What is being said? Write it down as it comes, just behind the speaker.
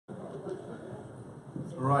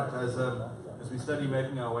Right, as we slowly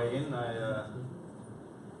making our way in, I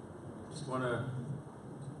just want to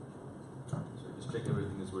just check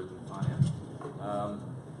everything is working fine here.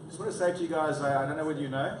 Just want to say to you guys, I don't know whether you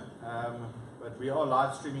know, but we are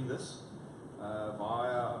live streaming this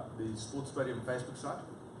via the Sports Podium Facebook site.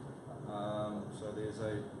 So there's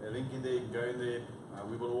a link in there, you can go in there.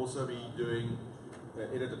 We will also be doing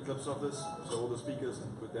edited clips of this, so all the speakers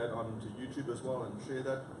can put that onto YouTube as well and share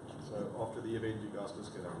that. So after the event, you guys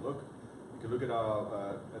just can have a look. You can look at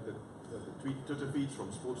our at the Twitter feeds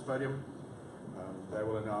from Sports Podium. They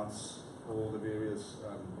will announce all the various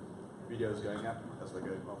videos going up as they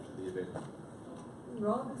go after the event.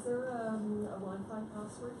 Rob, is there a Wi-Fi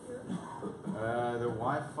password here? The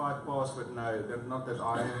Wi-Fi password, no, not that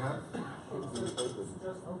I have. Just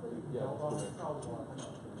open? Yeah.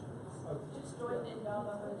 Just join in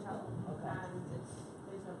Java Hotel, and there's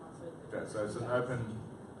no password. Okay, so it's an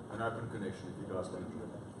open connection if you guys want to.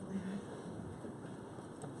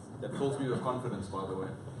 That fills me with confidence, by the way.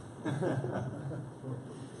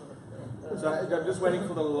 So I'm just waiting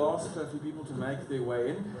for the last few people to make their way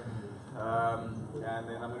in, and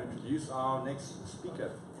then I'm going to introduce our next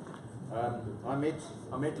speaker. I met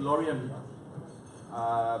Lorien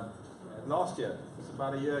last year. It's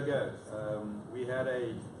about a year ago. We had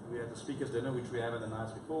the speakers dinner, which we haven't the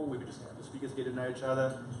nights before. We were just the speakers get to know each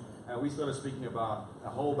other, and we started speaking about a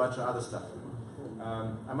whole bunch of other stuff.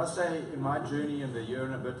 I must say, in my journey in the year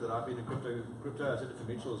and a bit that I've been in crypto, I said it to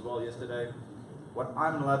Mitchell as well yesterday, what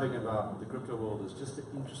I'm loving about the crypto world is just the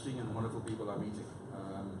interesting and wonderful people I'm meeting.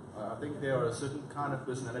 I think there are a certain kind of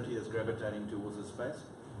personality that's gravitating towards this space.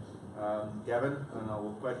 Gavin, and I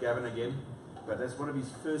will quote Gavin again, but that's one of his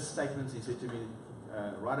first statements he said to me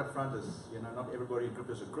right up front is, not everybody in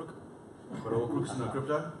crypto is a crook, but all crooks know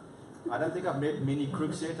crypto. I don't think I've met many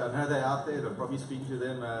crooks yet. I know they're out there. They'll probably speak to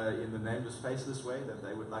them in the nameless faceless way that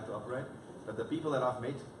they would like to operate. But the people that I've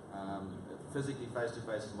met, physically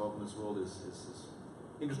face-to-face involved in this world is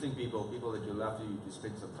interesting people that you'll love to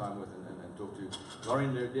spend some time with and talk to.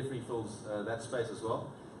 Lorien definitely fills that space as well.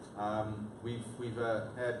 We've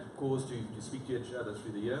had cause to speak to each other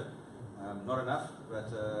through the year. Not enough, but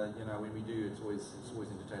when we do, it's always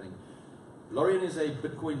entertaining. Lorien is a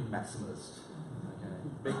Bitcoin maximalist.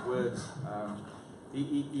 Big words.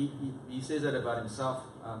 He says that about himself,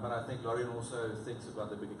 but I think Lorien also thinks about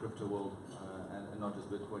the bigger crypto world and not just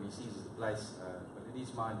Bitcoin. He sees it as a place, but in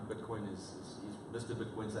his mind, Bitcoin is Mr.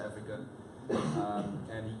 Bitcoin South Africa,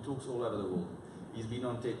 and he talks all over the world. He's been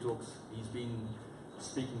on TED Talks. He's been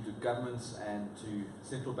speaking to governments and to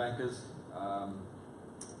central bankers,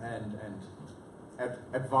 and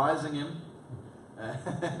advising him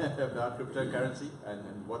about cryptocurrency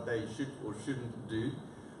and what they should or shouldn't do.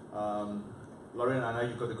 Lorien, I know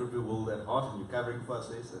you've got the crypto world at heart and you're covering for us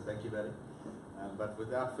there, so thank you, buddy. But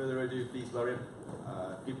without further ado, please, Lorien,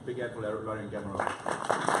 keep a big hand for Lorien Gamaroff.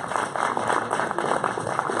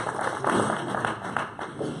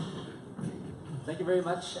 Thank you very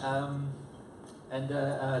much, and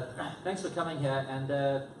thanks for coming here, and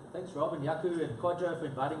thanks Rob and Yaku and Quadro for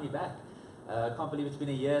inviting me back. I can't believe it's been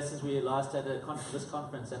a year since we last had this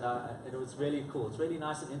conference, and it was really cool. It's really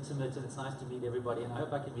nice and intimate, and it's nice to meet everybody, and I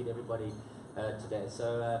hope I can meet everybody today.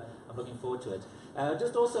 So I'm looking forward to it.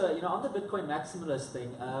 Just also, on the Bitcoin maximalist thing,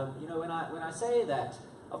 when I say that,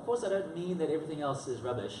 of course I don't mean that everything else is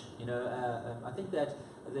rubbish. I think that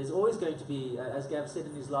there's always going to be, as Gav said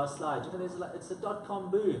in his last slide, it's a dot-com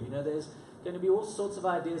boom. There's going to be all sorts of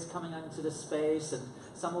ideas coming into the space, and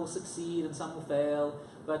some will succeed and some will fail.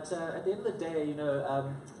 But at the end of the day,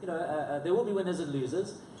 there will be winners and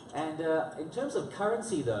losers. And in terms of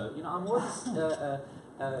currency, though, I'm always,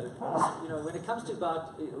 when it comes to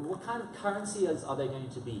about what kind of currency are they going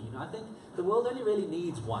to be? I think the world only really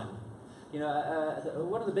needs one.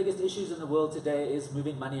 One of the biggest issues in the world today is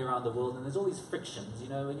moving money around the world, and there's all these frictions,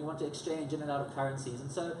 when you want to exchange in and out of currencies.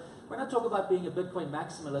 And so when I talk about being a Bitcoin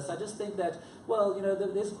maximalist, I just think that,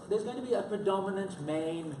 there's going to be a predominant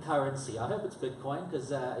main currency. I hope it's Bitcoin,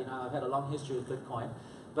 because, I've had a long history with Bitcoin.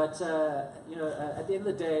 But, at the end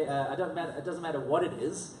of the day, it doesn't matter what it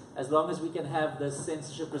is, as long as we can have this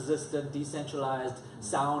censorship-resistant, decentralized,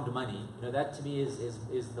 sound money. That to me is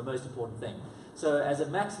the most important thing. So as a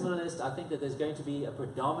maximalist, I think that there's going to be a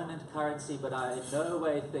predominant currency, but I in no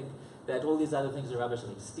way think that all these other things are rubbish. I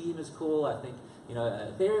think Steem is cool. I think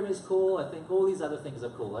Ethereum is cool. I think all these other things are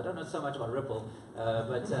cool. I don't know so much about Ripple,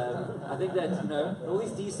 but I think that all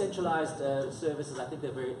these decentralized services, I think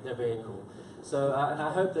they're very cool. So and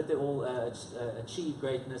I hope that they all achieve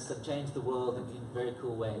greatness and change the world in very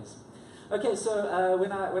cool ways. Okay, so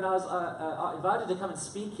when I was invited to come and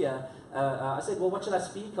speak here, I said, well, what should I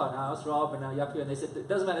speak on? I asked Rob and Yaku, and they said, it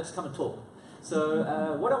doesn't matter, just come and talk.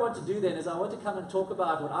 So what I want to do then is I want to come and talk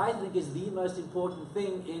about what I think is the most important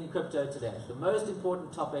thing in crypto today, the most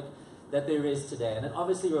important topic that there is today, and it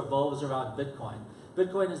obviously revolves around Bitcoin.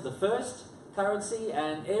 Bitcoin is the first currency,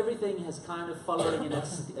 and everything has kind of following in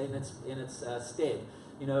its stead.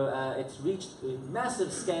 You know, it's reached a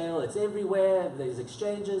massive scale. It's everywhere. There's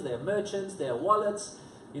exchanges, there are merchants, there are wallets.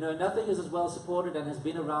 You know, nothing is as well supported and has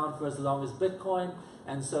been around for as long as Bitcoin.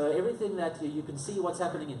 And so everything that you can see what's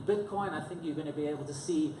happening in Bitcoin, I think you're going to be able to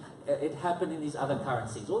see it happen in these other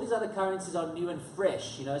currencies. All these other currencies are new and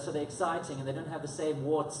fresh, you know, so they're exciting and they don't have the same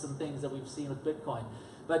warts and things that we've seen with Bitcoin.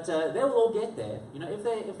 But they will all get there. You know, if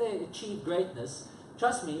they achieve greatness,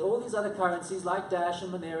 trust me, all these other currencies like Dash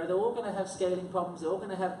and Monero, they're all going to have scaling problems. They're all going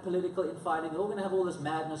to have political infighting. They're all going to have all this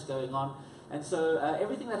madness going on. And so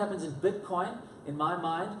everything that happens in Bitcoin, in my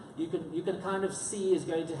mind, you can kind of see is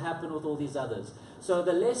going to happen with all these others. So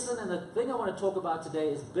the lesson and the thing I want to talk about today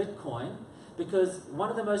is Bitcoin, because one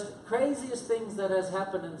of the most craziest things that has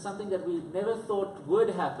happened, and something that we never thought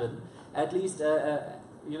would happen, at least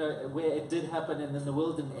you know, where it did happen and then the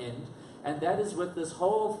world didn't end, and that is with this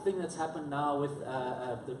whole thing that's happened now with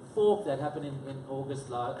the fork that happened in August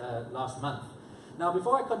last month. Now,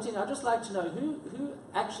 before I continue, I'd just like to know who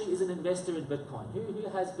actually is an investor in Bitcoin? Who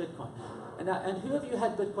has Bitcoin? And who of you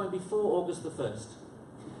had Bitcoin before August the 1st?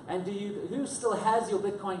 And who still has your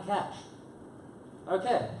Bitcoin Cash?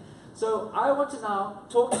 Okay, so I want to now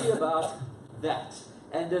talk to you about that.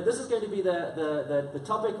 And this is going to be the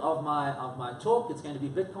topic of my talk. It's going to be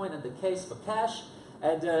Bitcoin and the case for cash.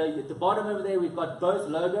 And at the bottom over there, we've got both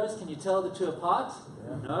logos. Can you tell the two apart?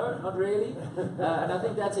 Yeah. No, not really. And I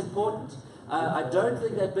think that's important. I don't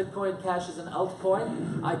think that Bitcoin Cash is an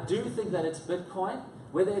altcoin. I do think that it's Bitcoin.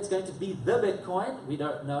 Whether it's going to be the Bitcoin, we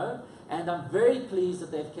don't know. And I'm very pleased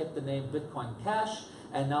that they've kept the name Bitcoin Cash.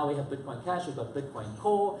 And now we have Bitcoin Cash, we've got Bitcoin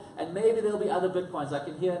Core, and maybe there'll be other Bitcoins. I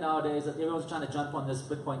can hear nowadays that everyone's trying to jump on this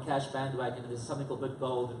Bitcoin Cash bandwagon. There's something called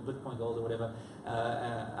BitGold and Bitcoin Gold or whatever.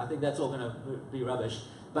 I think that's all going to be rubbish.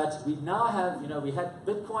 But we now have, you know, we had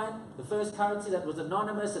Bitcoin, the first currency that was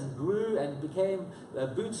anonymous and grew and became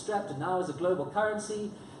bootstrapped and now is a global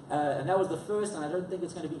currency. And that was the first, and I don't think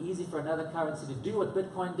it's going to be easy for another currency to do what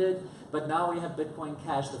Bitcoin did, but now we have Bitcoin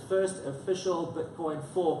Cash, the first official Bitcoin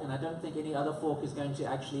fork, and I don't think any other fork is going to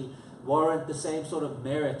actually warrant the same sort of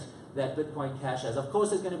merit that Bitcoin Cash has. Of course,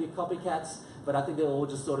 there's going to be copycats, but I think they'll all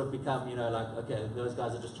just sort of become, you know, like, okay, those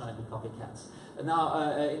guys are just trying to be copycats. And now,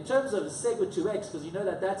 in terms of Segwit 2X, because you know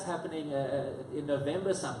that that's happening in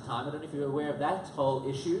November sometime, I don't know if you're aware of that whole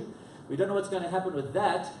issue. We don't know what's going to happen with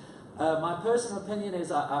that. My personal opinion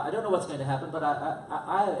is I don't know what's going to happen, but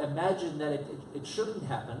I imagine that it shouldn't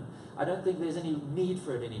happen. I don't think there's any need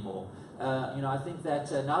for it anymore. You know, I think that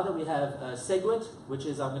now that we have Segwit, which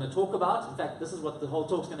is I'm going to talk about, in fact, this is what the whole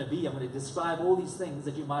talk's going to be. I'm going to describe all these things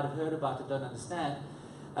that you might have heard about and don't understand.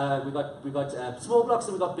 We've got small blocks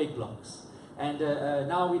and we've got big blocks. And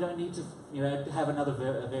now we don't need to, you know, have another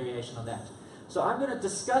variation on that. So I'm going to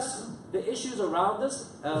discuss the issues around this.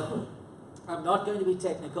 I'm not going to be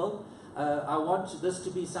technical. I want this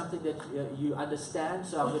to be something that you understand,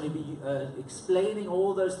 so I'm going to be explaining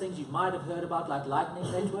all those things you might have heard about, like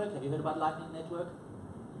Lightning Network. Have you heard about Lightning Network?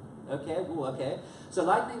 Okay, ooh, okay. So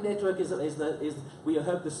Lightning Network is we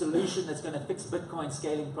hope the solution that's going to fix Bitcoin's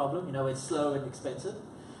scaling problem. You know, it's slow and expensive.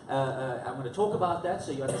 I'm going to talk about that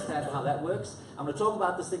so you understand how that works. I'm going to talk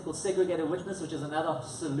about this thing called segregated witness, which is another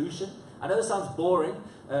solution. I know this sounds boring,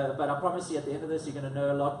 but I promise you at the end of this you're going to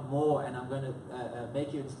know a lot more, and I'm going to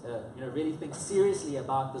make you you know, really think seriously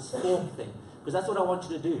about this fork thing, because that's what I want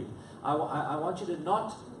you to do. I want you to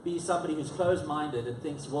not be somebody who's closed-minded and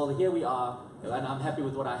thinks, well, here we are, and I'm happy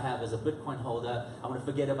with what I have as a Bitcoin holder. I'm going to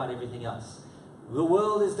forget about everything else. The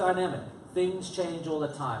world is dynamic. Things change all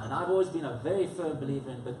the time, and I've always been a very firm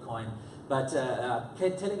believer in Bitcoin, but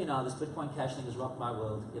telling you now, this Bitcoin Cash thing has rocked my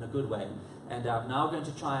world in a good way, and I'm now going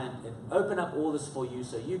to try and open up all this for you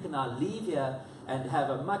so you can now leave here and have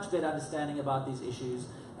a much better understanding about these issues,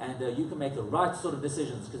 and you can make the right sort of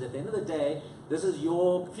decisions, because at the end of the day, this is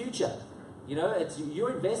your future. You know,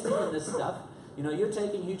 you're investing in this stuff, you know, you're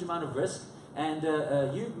taking a huge amount of risk, and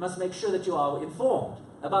you must make sure that you are informed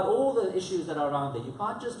about all the issues that are around there. You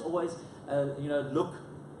can't just always you know, look,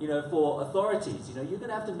 you know, for authorities. You know, you're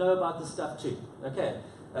going to have to know about this stuff too. Okay,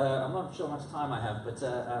 I'm not sure how much time I have, but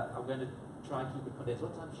I'm going to try and keep it condensed.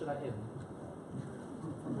 What time should I end?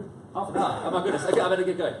 Half an hour. Oh my goodness. Okay, I better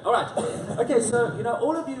get going. All right. Okay, so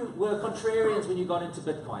all of you were contrarians when you got into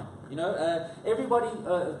Bitcoin. Everybody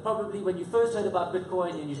probably when you first heard about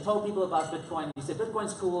Bitcoin and you told people about Bitcoin, you said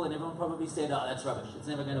Bitcoin's cool, and everyone probably said, "Oh, that's rubbish. It's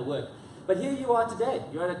never going to work." But here you are today.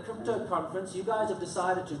 You're at a crypto conference. You guys have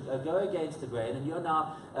decided to go against the grain, and you're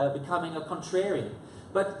now becoming a contrarian.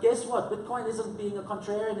 But guess what? Bitcoin isn't being a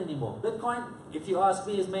contrarian anymore. Bitcoin, if you ask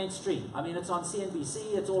me, is mainstream. I mean, it's on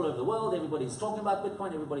CNBC, it's all over the world, everybody's talking about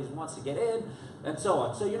Bitcoin, everybody wants to get in, and so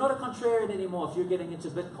on. So you're not a contrarian anymore if you're getting into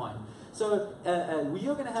Bitcoin. So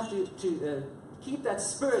you're going to have to keep that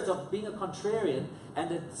spirit of being a contrarian,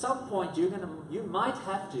 and at some point you might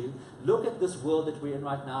have to look at this world that we're in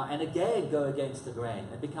right now and again go against the grain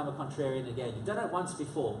and become a contrarian again. You've done it once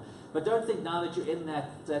before, but don't think now that you're in that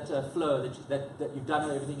flow that you've done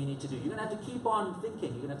everything you need to do. You're going to have to keep on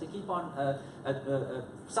thinking. You're going to have to keep on.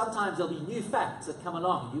 Sometimes there'll be new facts that come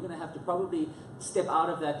along. You're going to have to probably step out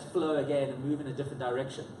of that flow again and move in a different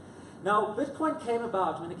direction. Now, Bitcoin came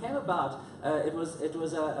about. When it came about, it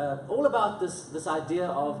was all about this idea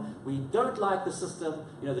of we don't like the system.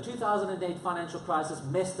 The 2008 financial crisis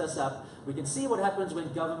messed us up. We can see what happens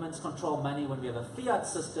when governments control money, when we have a fiat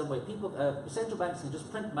system where central banks can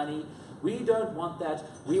just print money. We don't want that.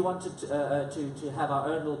 We wanted to have our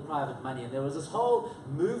own little private money. And there was this whole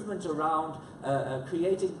movement around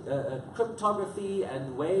creating cryptography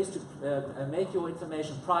and ways to make your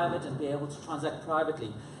information private and be able to transact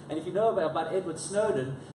privately. And if you know about Edward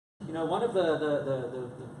Snowden, one of the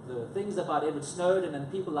things about Edward Snowden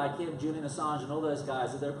and people like him, Julian Assange and all those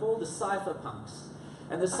guys, is they're called the cypherpunks.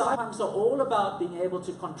 And the cypherpunks are all about being able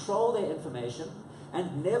to control their information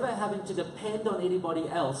and never having to depend on anybody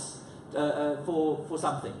else for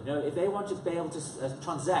something. If they want to be able to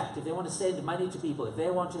transact, if they want to send money to people, if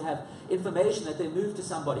they want to have information that they move to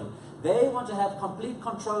somebody, they want to have complete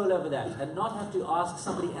control over that and not have to ask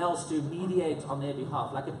somebody else to mediate on their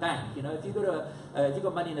behalf, like a bank. If you've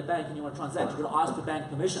got money in a bank and you want to transact, you've got to ask the bank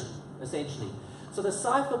permission, essentially. So the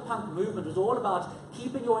cypherpunk movement was all about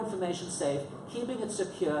keeping your information safe, keeping it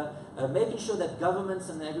secure, making sure that governments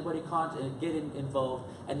and everybody can't get involved,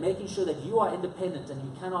 and making sure that you are independent and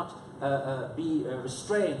you cannot be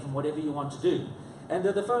restrained from whatever you want to do. And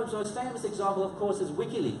the most famous example, of course, is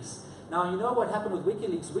WikiLeaks. Now, you know what happened with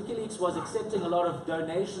WikiLeaks? WikiLeaks was accepting a lot of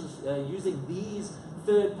donations using these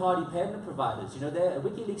third-party payment providers.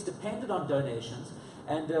 WikiLeaks depended on donations,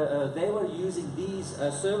 and they were using these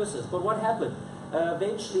services. But what happened?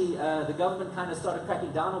 Eventually, the government kind of started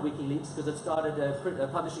cracking down on WikiLeaks because it started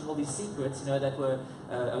publishing all these secrets, that were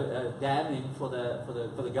damning for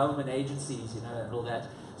the government agencies, and all that.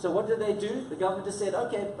 So what did they do? The government just said,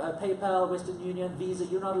 okay, PayPal, Western Union, Visa,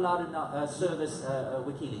 you're not allowed to service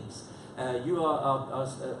WikiLeaks. You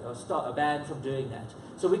are banned from doing that.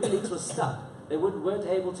 So WikiLeaks was stuck. They weren't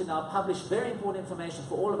able to now publish very important information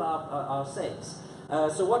for all of our sakes.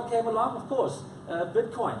 So what came along? Of course,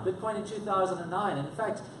 Bitcoin in 2009. And in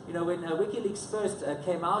fact, when WikiLeaks first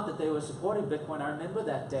came out that they were supporting Bitcoin, I remember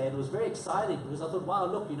that day. It was very exciting because I thought, wow,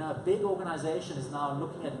 look, a big organization is now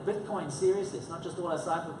looking at Bitcoin seriously. It's not just all our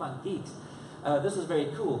cypherpunk geeks. This is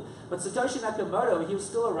very cool. But Satoshi Nakamoto, he was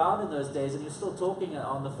still around in those days, and he was still talking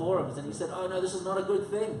on the forums, and he said, oh no, this is not a good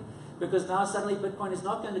thing. Because now suddenly Bitcoin is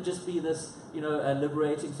not going to just be this,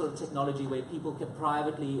 liberating sort of technology where people can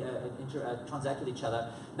privately transact with each other.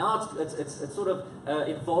 Now it's sort of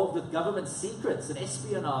involved with government secrets and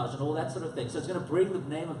espionage and all that sort of thing. So it's going to bring the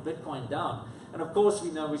name of Bitcoin down. And of course, we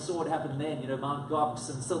saw what happened then, Mt. Gox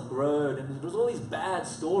and Silk Road, and it was all these bad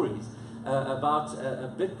stories about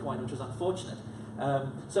Bitcoin, which was unfortunate.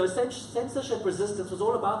 So censorship resistance was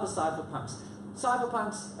all about the cypherpunks.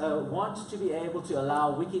 Cypherpunks want to be able to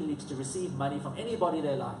allow WikiLeaks to receive money from anybody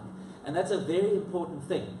they like, and that's a very important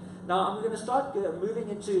thing. Now I'm going to start moving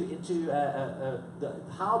into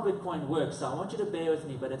how Bitcoin works. So I want you to bear with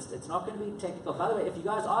me, but it's not going to be technical. By the way, if you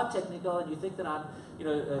guys are technical and you think that I'm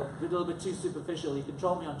a little bit too superficial, you can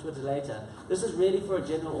troll me on Twitter later. This is really for a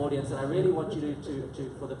general audience, and I really want you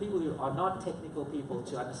to for the people who are not technical people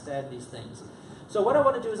to understand these things. So what I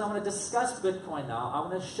want to do is I want to discuss Bitcoin now. I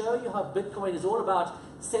want to show you how Bitcoin is all about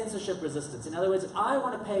censorship resistance. In other words, if I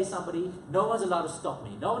want to pay somebody, no one's allowed to stop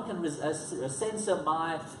me. No one can censor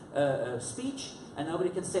my speech, and nobody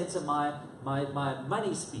can censor my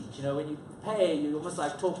money speech. When you pay, you're almost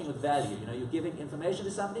like talking with value. You're giving information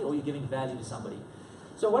to somebody or you're giving value to somebody.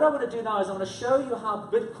 So what I want to do now is I want to show you how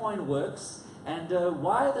Bitcoin works and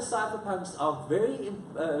why the cypherpunks are very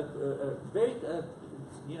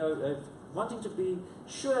wanting to be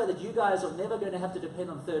sure that you guys are never going to have to depend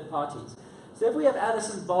on third parties. So if we have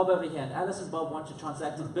Alice and Bob over here, and Alice and Bob want to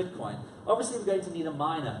transact in Bitcoin, obviously we're going to need a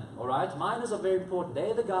miner, all right? Miners are very important.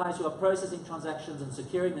 They're the guys who are processing transactions and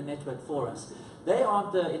securing the network for us. They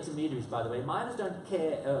aren't the intermediaries, by the way. Miners don't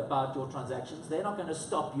care about your transactions. They're not going to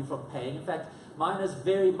stop you from paying. In fact, miners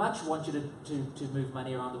very much want you to move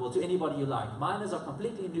money around the world to anybody you like. Miners are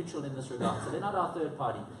completely neutral in this regard, so they're not our third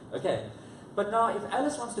party. Okay, but now if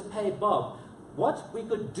Alice wants to pay Bob, what we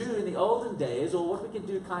could do in the olden days, or what we can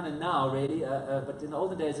do kind of now really, but in the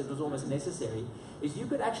olden days it was almost necessary, is you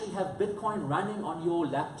could actually have Bitcoin running on your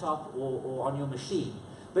laptop or on your machine.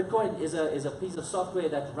 Bitcoin is a piece of software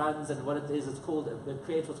that runs, and what it is, it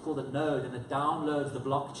creates what's called a node, and it downloads the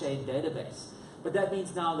blockchain database. But that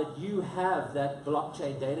means now that you have that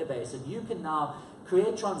blockchain database, and you can now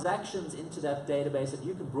create transactions into that database, and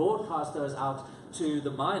you can broadcast those out to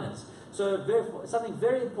the miners. So something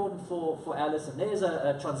very important for Alice, and there's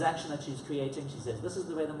a transaction that she's creating. She says, this is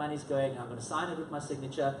the way the money's going, I'm going to sign it with my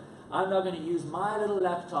signature. I'm now going to use my little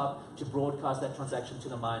laptop to broadcast that transaction to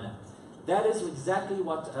the miner. That is exactly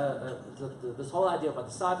what this whole idea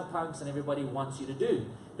about the cypherpunks and everybody wants you to do.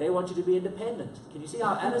 They want you to be independent. Can you see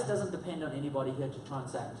how Alice doesn't depend on anybody here to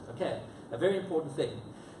transact? Okay, a very important thing.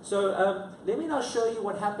 So let me now show you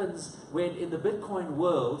what happens when in the Bitcoin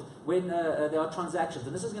world when there are transactions.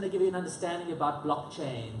 And this is going to give you an understanding about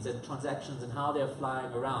blockchains and transactions and how they're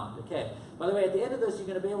flying around. Okay. By the way, at the end of this, you're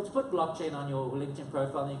going to be able to put blockchain on your LinkedIn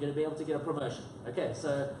profile, and you're going to be able to get a promotion. Okay,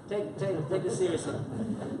 so take this seriously.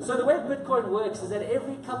 So the way Bitcoin works is that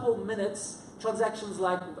every couple minutes, transactions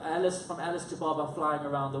like from Alice to Bob are flying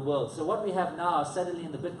around the world. So what we have now, suddenly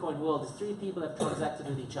in the Bitcoin world, is 3 people have transacted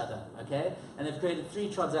with each other, okay? And they've created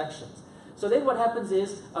 3 transactions. So then what happens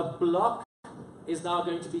is a block is now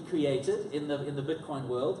going to be created in the Bitcoin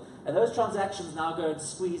world, and those transactions now go and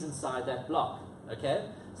squeeze inside that block, okay?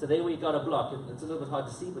 So there we got a block. It's a little bit hard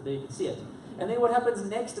to see, but there you can see it. And then what happens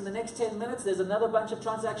next, in the next 10 minutes, there's another bunch of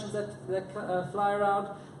transactions that fly around,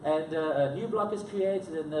 and a new block is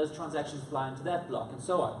created, and those transactions fly into that block, and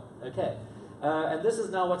so on. Okay, and this is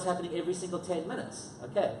now what's happening every single 10 minutes.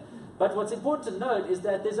 Okay, but what's important to note is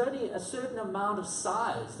that there's only a certain amount of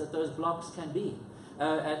size that those blocks can be.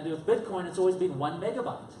 And with Bitcoin, it's always been 1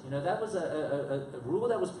 megabyte. You know, that was a rule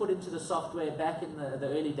that was put into the software back in the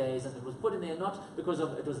early days, and it was put in there not because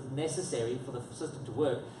it was necessary for the system to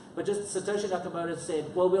work, but just Satoshi Nakamoto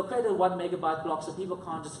said, well, we'll create a 1 megabyte block so people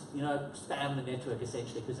can't just, you know, spam the network,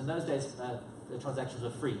 essentially, because in those days, the transactions were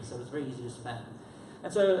free, so it was very easy to spam.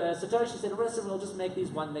 And so Satoshi said, well, listen, we'll just make these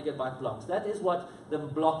 1 megabyte blocks. That is what the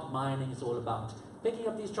block mining is all about. Picking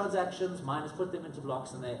up these transactions, miners put them into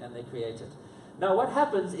blocks, and they create it. Now, what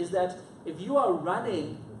happens is that if you are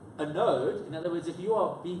running a node, in other words, if you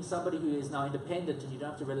are being somebody who is now independent and you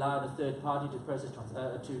don't have to rely on a third party to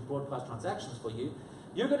to broadcast transactions for you,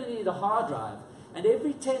 you're going to need a hard drive. And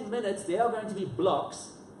every 10 minutes, there are going to be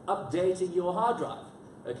blocks updating your hard drive.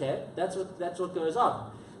 Okay, that's what goes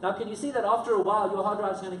on. Now, can you see that after a while, your hard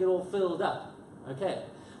drive is going to get all filled up? Okay.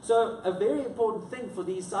 So a very important thing for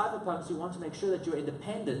these cypherpunks who want to make sure that you're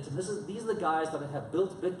independent, and these are the guys that have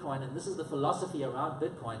built Bitcoin, and this is the philosophy around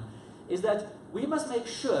Bitcoin, is that we must make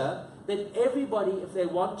sure that everybody, if they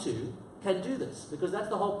want to, can do this, because that's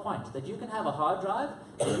the whole point, that you can have a hard drive,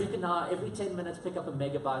 and you can now every 10 minutes pick up a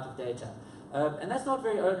megabyte of data. And that's not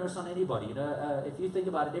very onerous on anybody. You know, if you think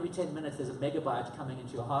about it, every 10 minutes there's a megabyte coming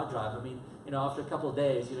into your hard drive. I mean, you know, after a couple of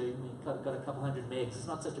days, you know, you've got a couple hundred megs. It's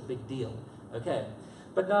not such a big deal. Okay.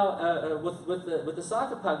 But now, with the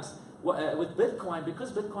cypherpunks, with Bitcoin,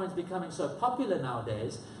 because Bitcoin's becoming so popular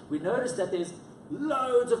nowadays, we notice that there's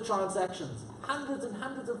loads of transactions, hundreds and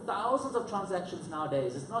hundreds of thousands of transactions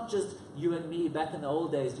nowadays. It's not just you and me back in the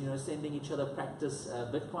old days, you know, sending each other practice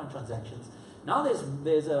Bitcoin transactions. Now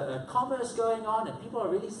there's a commerce going on, and people are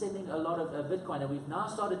really sending a lot of Bitcoin, and we've now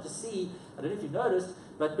started to see, I don't know if you've noticed,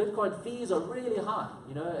 but Bitcoin fees are really high.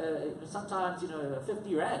 You know, sometimes, you know,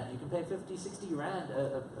 50 Rand, you can pay 50, 60 Rand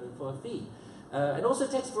for a fee. It also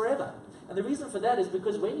takes forever. And the reason for that is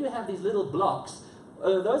because when you have these little blocks,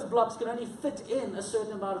 those blocks can only fit in a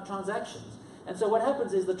certain amount of transactions. And so what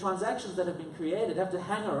happens is the transactions that have been created have to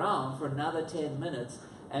hang around for another 10 minutes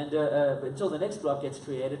and until the next block gets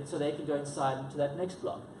created, so they can go inside into that next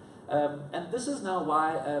block. And this is now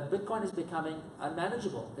why Bitcoin is becoming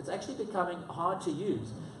unmanageable. It's actually becoming hard to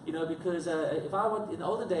use, you know, because if I want, in the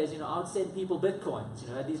olden days, you know, I would send people Bitcoins, you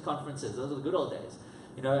know, at these conferences. Those are the good old days,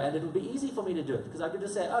 you know, and it would be easy for me to do it because I could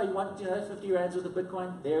just say, oh, you want, you know, 50 Rands worth of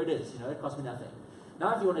Bitcoin? There it is, you know, it costs me nothing.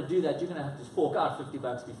 Now, if you want to do that, you're going to have to fork out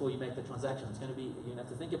 $50 before you make the transaction. It's going to be, you're going to have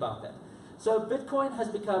to think about that. So Bitcoin has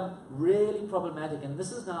become really problematic, and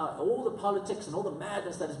this is now all the politics and all the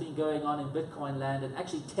madness that has been going on in Bitcoin land and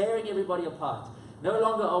actually tearing everybody apart. No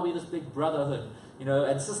longer are we this big brotherhood,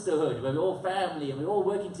 and sisterhood, where we're all family and we're all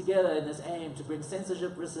working together in this aim to bring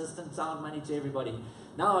censorship-resistant sound money to everybody.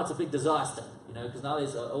 Now it's a big disaster, because now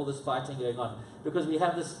there's all this fighting going on, because we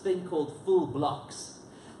have this thing called full blocks.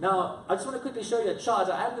 Now, I just want to quickly show you a chart.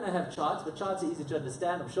 I am going to have charts, but charts are easy to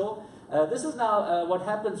understand, I'm sure. This is now what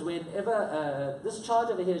happens whenever, this chart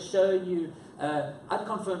over here is showing you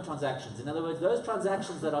unconfirmed transactions. In other words, those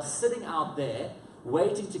transactions that are sitting out there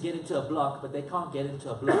waiting to get into a block, but they can't get into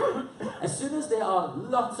a block. As soon as there are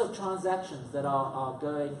lots of transactions that are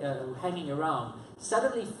going, hanging around,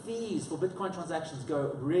 suddenly fees for Bitcoin transactions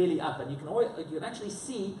go really up, and you can actually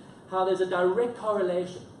see how there's a direct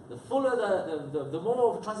correlation. The fuller the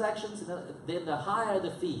more transactions, then the higher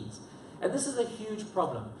the fees. And this is a huge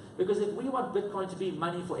problem, because if we want Bitcoin to be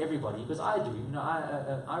money for everybody, because I do,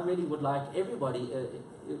 I really would like everybody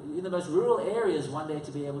in the most rural areas one day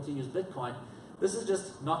to be able to use Bitcoin. This is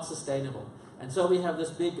just not sustainable. And so we have this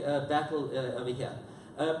big battle over here.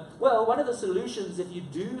 Well, one of the solutions, if you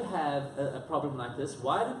do have a problem like this,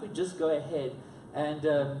 why don't we just go ahead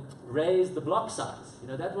and raise the block size?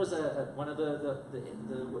 That was one of the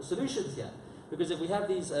solutions here. Because if we have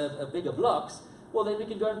these bigger blocks, well, then we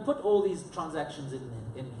can go and put all these transactions in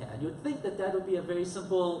here. And you'd think that would be a very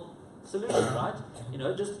simple solution, right?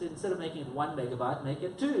 Just instead of making it 1 megabyte, make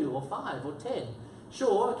it 2 or 5 or 10.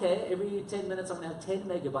 Sure, okay, every 10 minutes I'm going to have 10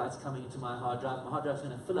 megabytes coming into my hard drive. My hard drive's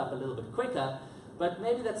going to fill up a little bit quicker, but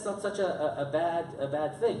maybe that's not such a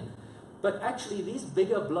bad thing. But actually, these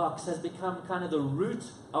bigger blocks has become kind of the root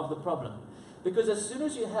of the problem. Because as soon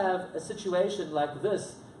as you have a situation like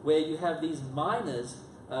this, where you have these miners,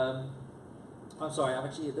 I'm sorry,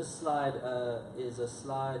 this slide is a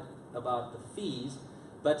slide about the fees,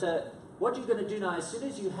 but what you're going to do now, as soon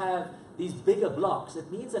as you have these bigger blocks,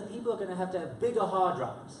 it means that people are going to have bigger hard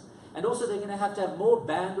drives. And also they're going to have more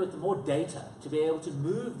bandwidth, more data to be able to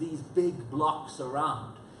move these big blocks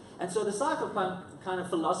around. And so the cypherpunk kind of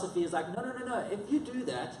philosophy is like, no. If you do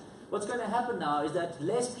that, what's going to happen now is that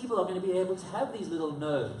less people are going to be able to have these little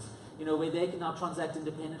nodes, where they can now transact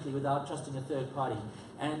independently without trusting a third party.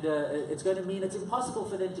 And it's going to mean it's impossible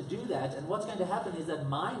for them to do that. And what's going to happen is that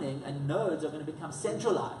mining and nodes are going to become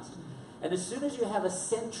centralized. And as soon as you have a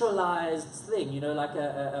centralized thing, like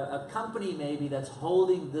a company maybe that's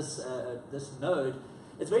holding this node,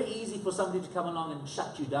 it's very easy for somebody to come along and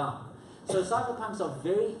shut you down. So cypherpunks are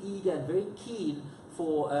very eager and very keen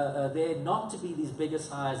for there not to be these bigger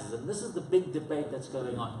sizes. And this is the big debate that's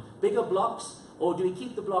going on. Bigger blocks, or do we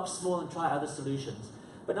keep the blocks small and try other solutions?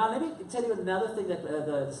 But now let me tell you another thing that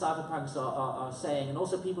the cypherpunks are saying, and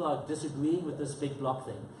also people are disagreeing with this big block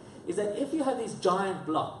thing, is that if you have these giant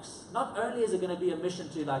blocks, not only is it going to be a mission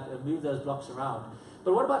to move those blocks around,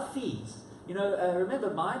 but what about fees?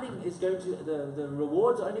 Remember, mining is going to, the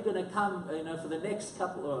rewards are only going to come, for the next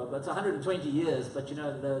couple, it's 120 years, but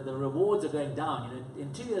the rewards are going down.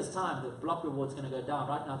 In 2 years' time, the block reward's going to go down.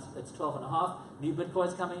 Right now it's 12.5 new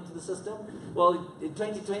Bitcoins coming into the system. Well, in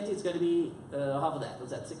 2020 it's going to be half of that.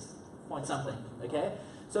 What's that, 6 point something, okay?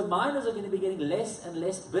 So miners are going to be getting less and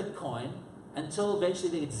less Bitcoin until eventually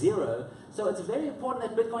they get zero. So it's very important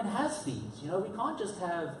that Bitcoin has fees. We can't just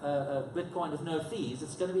have a Bitcoin with no fees.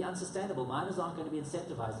 It's going to be unsustainable. Miners aren't going to be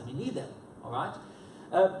incentivized, and we need them, all right?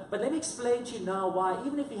 But let me explain to you now why,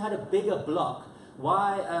 even if you had a bigger block,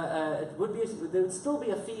 why there would still be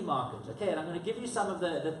a fee market, okay? And I'm going to give you some of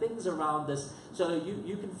the things around this, so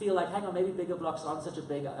you can feel like, hang on, maybe bigger blocks aren't such a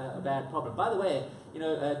bad problem. By the way,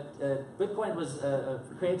 Bitcoin was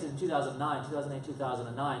created in 2008,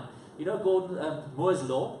 2009. Gordon Moore's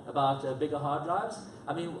law about bigger hard drives?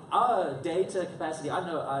 I mean, our data capacity, I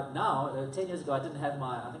know now, 10 years ago I didn't have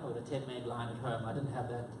I think I had a 10 meg line at home. I didn't have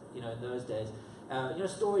that, in those days.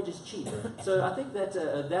 Storage is cheap. So I think that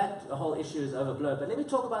that whole issue is overblown. But let me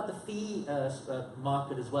talk about the fee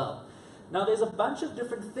market as well. Now, there's a bunch of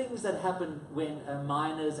different things that happen when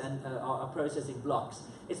miners are processing blocks.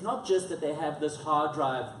 It's not just that they have this hard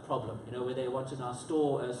drive problem, where they want to now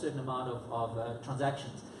store a certain amount of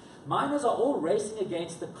transactions. Miners are all racing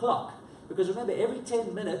against the clock, because remember, every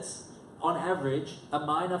 10 minutes, on average, a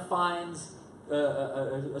miner finds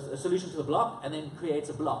a solution to the block and then creates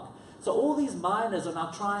a block. So all these miners are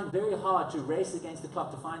now trying very hard to race against the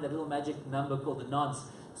clock to find that little magic number called the nonce,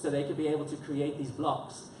 so they can be able to create these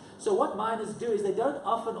blocks. So what miners do is they don't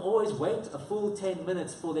often always wait a full 10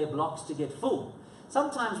 minutes for their blocks to get full.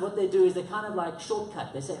 Sometimes what they do is they kind of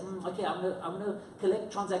shortcut. They say, okay, I'm going to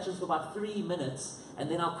collect transactions for about 3 minutes, and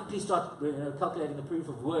then I'll quickly start calculating the proof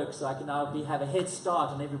of work, so I can now have a head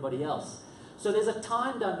start on everybody else. So there's a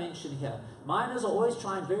time dimension here. Miners are always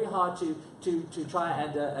trying very hard to try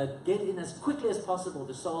and get in as quickly as possible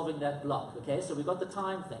to solving that block. Okay, so we've got the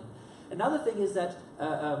time thing. Another thing is that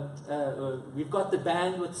we've got the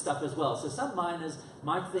bandwidth stuff as well. So some miners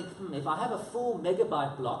might think, if I have a full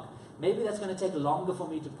megabyte block, maybe that's going to take longer for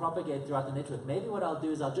me to propagate throughout the network. Maybe what I'll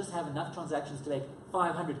do is I'll just have enough transactions to make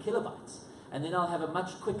 500 kilobytes. And then I'll have a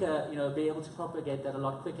much quicker, be able to propagate that a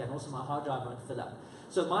lot quicker. And also my hard drive won't fill up.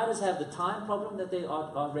 So miners have the time problem that they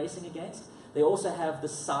are racing against. They also have the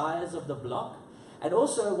size of the block. And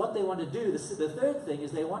also what they want to do, the third thing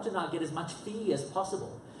is they want to now get as much fee as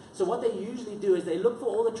possible. So what they usually do is they look for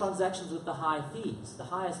all the transactions with the high fees, the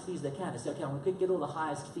highest fees they can. They say, okay, I'm going to get all the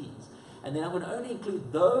highest fees. And then I'm going to only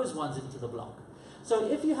include those ones into the block.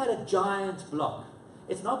 So if you had a giant block,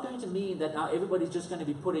 it's not going to mean that now everybody's just going to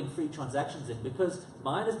be putting free transactions in, because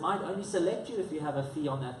miners might only select you if you have a fee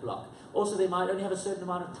on that block. Also, they might only have a certain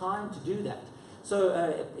amount of time to do that. So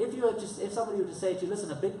if somebody were to say to you,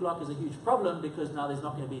 listen, a big block is a huge problem because now there's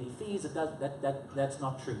not going to be any fees, that's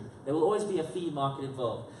not true. There will always be a fee market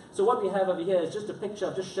involved. So what we have over here is just a picture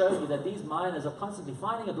of just showing you that these miners are constantly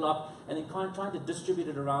finding a block and then trying to distribute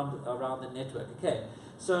it around the network. Okay,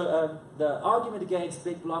 so the argument against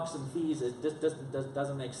big blocks and fees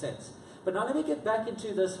doesn't make sense. But now let me get back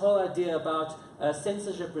into this whole idea about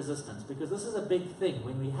censorship resistance, because this is a big thing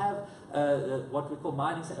when we have what we call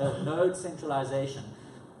node centralization.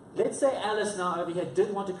 Let's say Alice now over here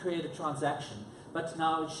did want to create a transaction, but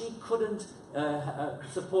now she couldn't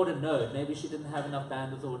support a node. Maybe she didn't have enough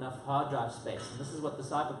bandwidth or enough hard drive space. And this is what the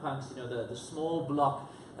cypherpunks, the small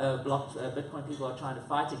blocked Bitcoin people are trying to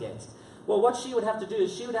fight against. Well, what she would have to do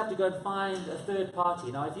is she would have to go and find a third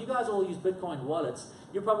party. Now, if you guys all use Bitcoin wallets,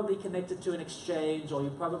 you're probably connected to an exchange, or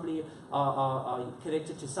you probably are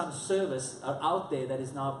connected to some service out there that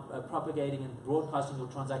is now propagating and broadcasting your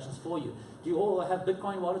transactions for you. Do you all have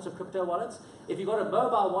Bitcoin wallets or crypto wallets? If you've got a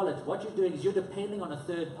mobile wallet, what you're doing is you're depending on a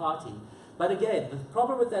third party. But again, the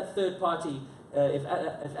problem with that third party, if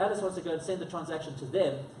Alice wants to go and send the transaction to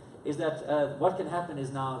them, is that what can happen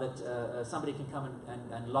is now that somebody can come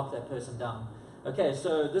and lock that person down. Okay,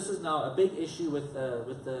 so this is now a big issue with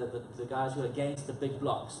the guys who are against the big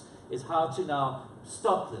blocks, is how to now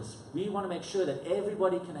stop this. We want to make sure that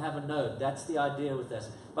everybody can have a node. That's the idea with this.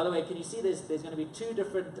 By the way, can you see there's going to be two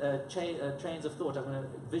different trains of thought. I'm going to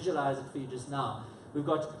visualize it for you just now. We've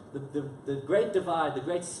got the great divide, the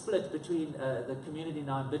great split between the community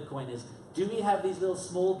now in Bitcoin is, do we have these little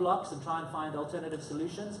small blocks and try and find alternative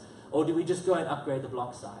solutions, or do we just go and upgrade the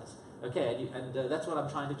block size? Okay, and that's what I'm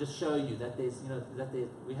trying to just show you, that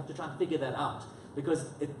we have to try and figure that out, because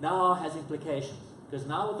it now has implications. Because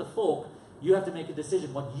now with the fork, you have to make a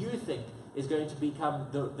decision what you think is going to become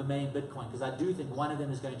the main Bitcoin, because I do think one of them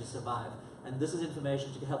is going to survive. And this is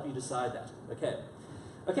information to help you decide that.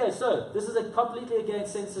 Okay, so this is completely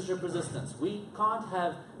against censorship resistance. We can't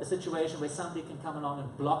have a situation where somebody can come along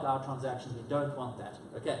and block our transactions. We don't want that.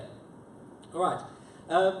 Okay, all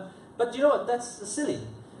right. But you know what? That's silly.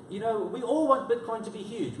 We all want Bitcoin to be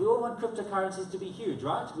huge. We all want cryptocurrencies to be huge,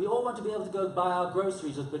 right? We all want to be able to go buy our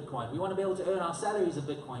groceries with Bitcoin. We want to be able to earn our salaries with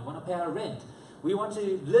Bitcoin. We want to pay our rent. We want to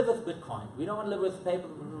live with Bitcoin. We don't want to live with paper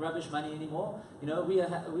rubbish money anymore. We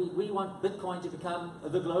want Bitcoin to become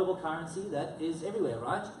the global currency that is everywhere,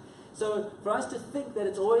 right? So for us to think that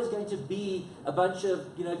it's always going to be a bunch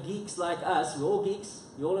of geeks like us, we're all geeks,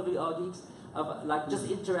 we all of you are geeks, of like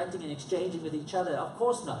just interacting and exchanging with each other. Of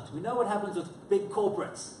course not. We know what happens with big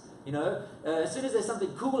corporates. As soon as there's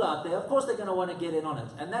something cool out there, of course they're going to want to get in on it,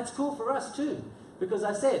 and that's cool for us too. Because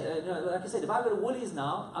I said, like I said, if I go to Woolies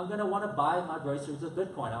now, I'm going to want to buy my groceries with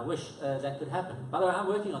Bitcoin. I wish that could happen. By the way, I'm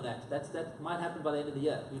working on that. That might happen by the end of the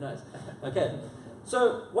year. Who knows? Okay.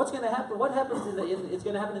 So what's going to happen? What happens it's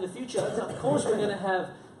going to happen in the future? Of course, we're going to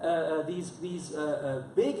have these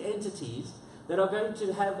big entities that are going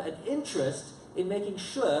to have an interest in making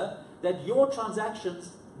sure that your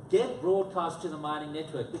transactions get broadcast to the mining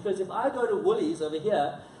network. Because if I go to Woolies over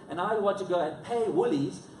here and I want to go and pay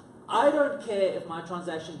Woolies, I don't care if my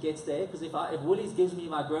transaction gets there, because if Woolies gives me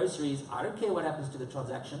my groceries, I don't care what happens to the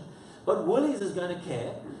transaction. But Woolies is going to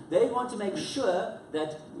care. They want to make sure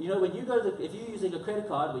that, when you go if you're using a credit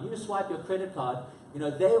card, when you swipe your credit card,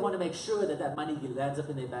 they want to make sure that money lands up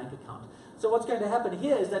in their bank account. So what's going to happen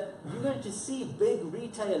here is that you're going to see big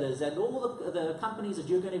retailers and all the companies that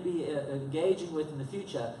you're going to be engaging with in the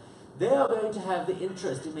future. They are going to have the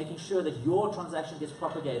interest in making sure that your transaction gets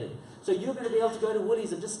propagated. So you're going to be able to go to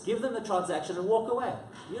Woolies and just give them the transaction and walk away.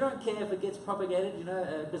 You don't care if it gets propagated,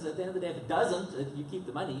 because at the end of the day, if it doesn't, you keep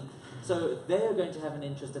the money. So they are going to have an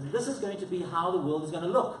interest, and this is going to be how the world is going to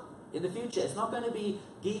look. in the future. It's not going to be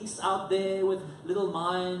geeks out there with little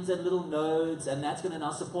minds and little nodes, and that's going to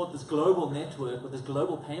now support this global network with this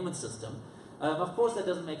global payment system. Of course, that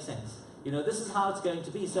doesn't make sense. This is how it's going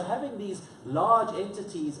to be. So having these large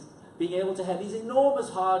entities being able to have these enormous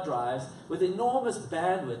hard drives with enormous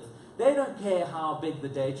bandwidth, they don't care how big the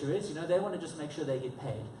data is. They want to just make sure they get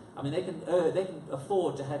paid. I mean, they can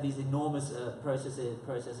afford to have these enormous processing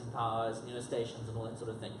powers, stations and all that sort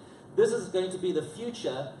of thing. This is going to be the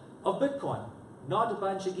future of Bitcoin, not a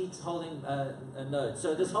bunch of geeks holding a node.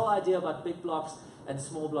 So this whole idea about big blocks and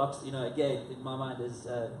small blocks, again, in my mind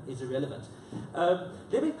is irrelevant.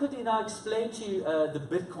 Let me quickly now explain to you the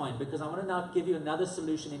Bitcoin, because I want to now give you another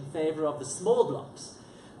solution in favor of the small blocks.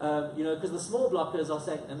 Because the small blockers are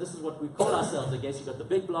saying, and this is what we call ourselves, I guess, you've got the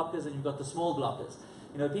big blockers and you've got the small blockers.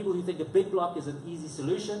 People who think a big block is an easy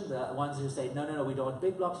solution, the ones who say, no, we don't want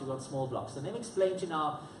big blocks, we want small blocks. So let me explain to you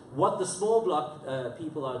now what the small block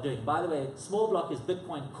people are doing. By the way, small block is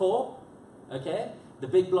Bitcoin Core, okay? The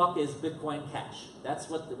big block is Bitcoin Cash. That's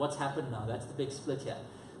what's happened now. That's the big split here.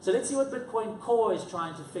 So let's see what Bitcoin Core is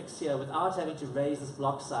trying to fix here without having to raise this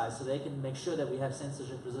block size so they can make sure that we have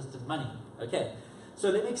censorship-resistant money. Okay. So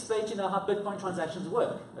let me explain to you now how Bitcoin transactions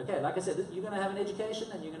work. Okay, like I said, you're going to have an education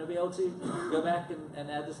and you're going to be able to go back and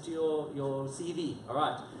add this to your CV. All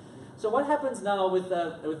right. So what happens now with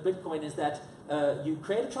Bitcoin is that you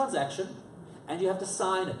create a transaction and you have to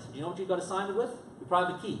sign it. Do you know what you've got to sign it with? Your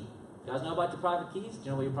private key. You guys know about your private keys? Do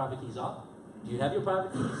you know where your private keys are? Do you have your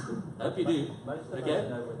private keys? I hope you do. Most of them Okay.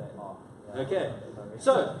 know where they are. Okay.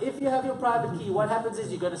 So if you have your private key, what happens is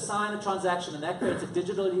you're going to sign a transaction, and that creates a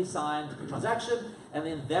digitally signed transaction, and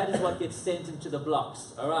then that is what gets sent into the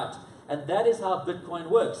blocks. All right. And that is how Bitcoin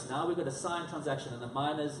works. Now we've got a signed transaction, and the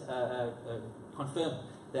miners confirm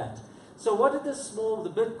that. So what did the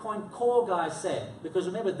Bitcoin Core guys say? Because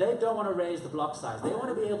remember, they don't want to raise the block size. They want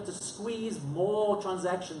to be able to squeeze more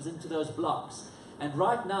transactions into those blocks. And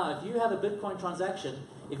right now, if you have a Bitcoin transaction,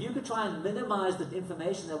 if you could try and minimize the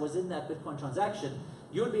information that was in that Bitcoin transaction,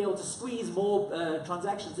 you would be able to squeeze more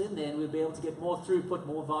transactions in there, and we'd be able to get more throughput,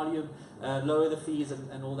 more volume, lower the fees,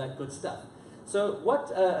 and all that good stuff. So what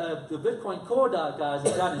the Bitcoin Core guys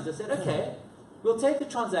have done is they said, okay, we'll take the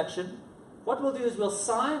transaction. What we'll do is we'll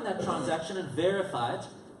sign that transaction and verify it,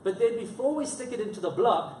 but then before we stick it into the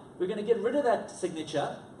block, we're going to get rid of that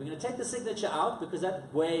signature. We're going to take the signature out because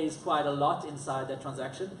that weighs quite a lot inside that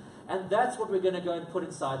transaction, and that's what we're going to go and put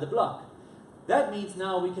inside the block. That means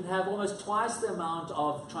now we can have almost twice the amount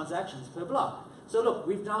of transactions per block. So look,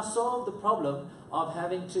 we've now solved the problem of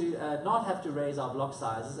having to not have to raise our block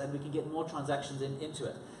sizes, and we can get more transactions into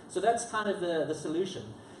it. So that's kind of the solution.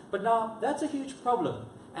 But now, that's a huge problem.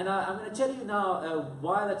 And I'm going to tell you now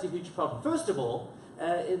why that's a huge problem. First of all,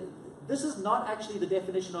 this is not actually the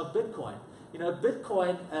definition of Bitcoin.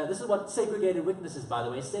 Bitcoin, this is what segregated witness is, by the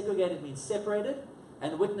way. Segregated means separated,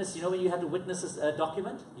 and witness, when you have to witness a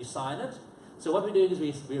document, you sign it. So what we're doing is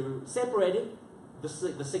we're separating the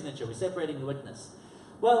signature, we're separating the witness.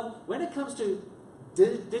 Well, when it comes to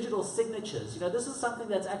digital signatures, this is something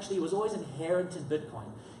that's actually was always inherent in Bitcoin.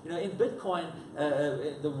 In Bitcoin,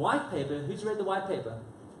 the white paper, who's read the white paper?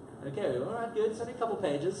 Okay, all right, good. It's only a couple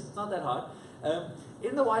pages. It's not that hard.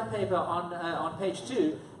 In the white paper on page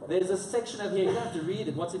 2, there's a section over here. You don't have to read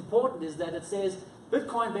it. What's important is that it says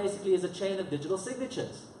Bitcoin basically is a chain of digital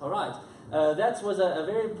signatures. All right. That was a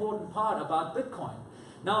very important part about Bitcoin.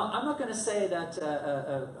 Now, I'm not going to say that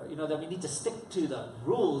that we need to stick to the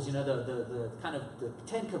rules. The kind of the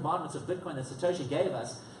 10 commandments of Bitcoin that Satoshi gave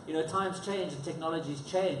us. Times change and technologies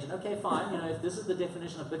change. And okay, fine. If this is the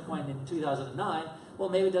definition of Bitcoin in 2009, well,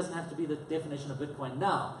 maybe it doesn't have to be the definition of Bitcoin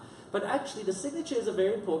now. But actually, the signature is a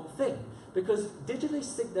very important thing, because digitally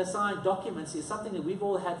signed documents is something that we've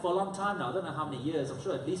all had for a long time now. I don't know how many years. I'm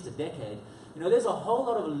sure at least a decade. There's a whole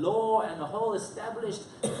lot of law and a whole established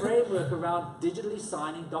framework around digitally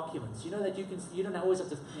signing documents. That you don't always have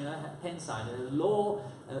to pen sign. The law,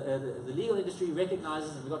 the legal industry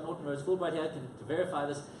recognizes, and we've got Norton Rose Fulbright here to verify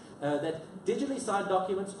this, that digitally signed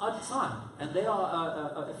documents are signed and they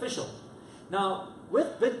are official. Now,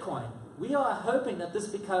 with Bitcoin, we are hoping that this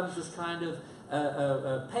becomes this kind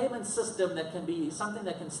of payment system that can be something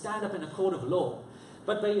that can stand up in a court of law.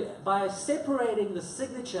 But by separating the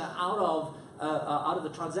signature out of the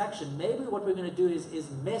transaction, maybe what we're going to do is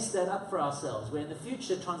mess that up for ourselves, where in the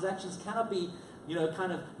future transactions cannot be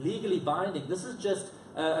kind of legally binding. This is just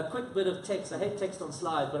a quick bit of text. I hate text on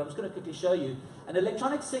slides, but I'm just going to quickly show you. An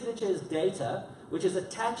electronic signature is data which is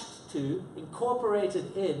attached to,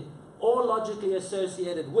 incorporated in, or logically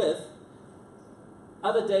associated with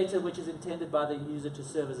other data which is intended by the user to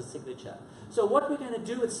serve as a signature. So what we're going to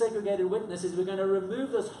do with segregated witness is we're going to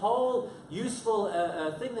remove this whole useful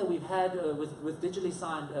thing that we've had with digitally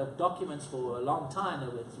signed documents for a long time,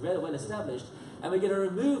 it's very well established, and we're going to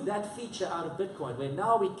remove that feature out of Bitcoin, where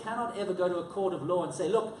now we cannot ever go to a court of law and say,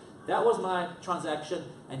 look, that was my transaction,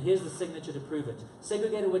 and here's the signature to prove it.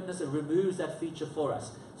 Segregated witness removes that feature for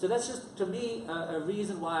us. So that's just, to me, a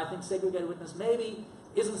reason why I think segregated witness maybe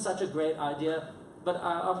isn't such a great idea. But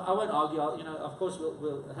I won't argue. Of course,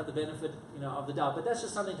 we'll have the benefit, of the doubt. But that's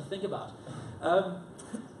just something to think about.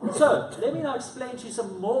 So let me now explain to you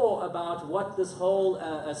some more about what this whole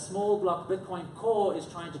small block Bitcoin core is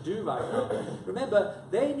trying to do right now. Remember,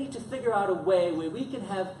 they need to figure out a way where we can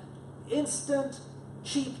have instant,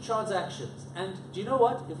 cheap transactions. And do you know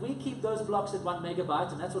what? If we keep those blocks at 1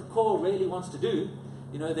 megabyte, and that's what core really wants to do,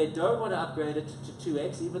 they don't want to upgrade it to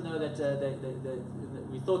 2x, even though that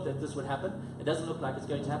we thought that this would happen. It doesn't look like it's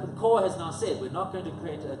going to happen. Core has now said we're not going to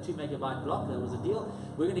create a 2 megabyte block. That was a deal.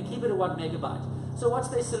 We're going to keep it at 1 megabyte. So what's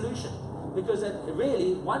their solution? Because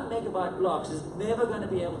really, 1 megabyte blocks is never going to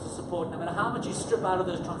be able to support, no matter how much you strip out of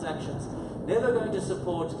those transactions, never going to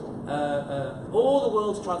support all the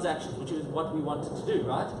world's transactions, which is what we wanted to do,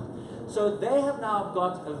 right? So they have now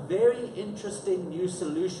got a very interesting new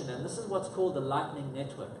solution, and this is what's called the Lightning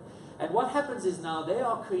Network. And what happens is now they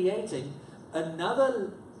are creating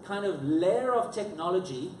another kind of layer of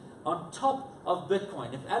technology on top of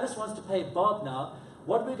Bitcoin. If Alice wants to pay Bob now,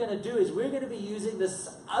 what we're going to do is we're going to be using this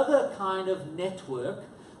other kind of network,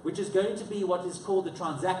 which is going to be what is called the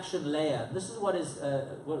transaction layer. This is what is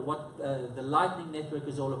the Lightning Network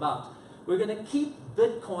is all about. We're going to keep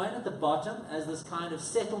Bitcoin at the bottom as this kind of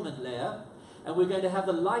settlement layer, and we're going to have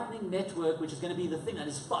the Lightning Network, which is going to be the thing that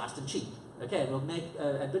is fast and cheap. Okay, we'll make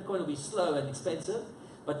and Bitcoin will be slow and expensive,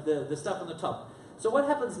 but the stuff on the top. So what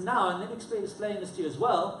happens now, and let me explain this to you as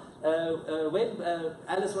well, when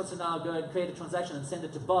Alice wants to now go and create a transaction and send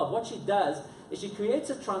it to Bob, what she does is she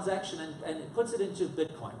creates a transaction and puts it into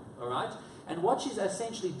Bitcoin, all right? And what she's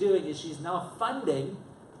essentially doing is she's now funding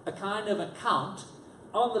a kind of account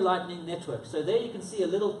on the Lightning Network. So there you can see a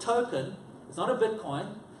little token, it's not a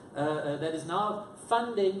Bitcoin, that is now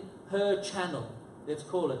funding her channel, let's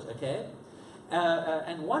call it, okay?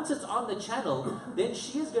 And once it's on the channel, then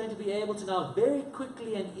she is going to be able to now very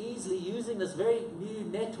quickly and easily, using this very new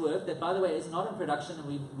network that, by the way, is not in production, and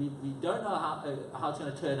we don't know how it's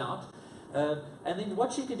going to turn out. And then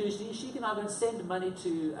what she can do is she can now go and send money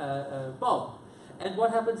to Bob. And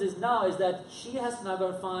what happens is now is that she has to now go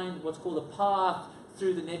and find what's called a path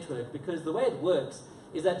through the network, because the way it works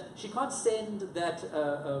is that she can't send that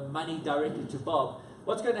money directly to Bob.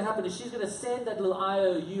 What's going to happen is she's going to send that little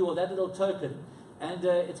IOU or that little token, and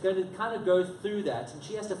it's going to kind of go through that, and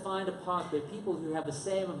she has to find a path where people who have the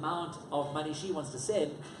same amount of money she wants to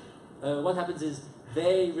send, what happens is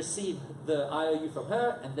they receive the IOU from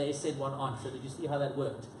her and they send one on. So did you see how that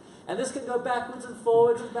worked? And this can go backwards and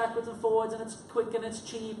forwards and backwards and forwards, and it's quick and it's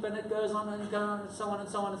cheap, and it goes on and goes on and so on and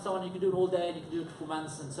so on and so on. You can do it all day, and you can do it for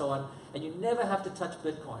months and so on, and you never have to touch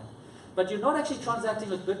Bitcoin. But you're not actually transacting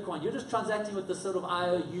with Bitcoin. You're just transacting with the sort of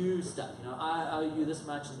IOU stuff. I owe you this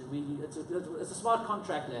much, and it's a smart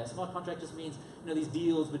contract layer. Smart contract just means these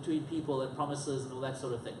deals between people and promises and all that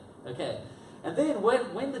sort of thing. Okay, and then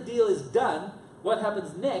when the deal is done, what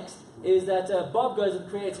happens next is that Bob goes and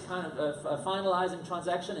creates kind of a finalizing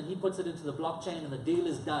transaction, and he puts it into the blockchain, and the deal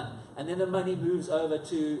is done, and then the money moves over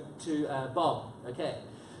to Bob. Okay.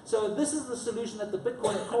 So this is the solution that the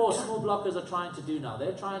Bitcoin core small blockers are trying to do now.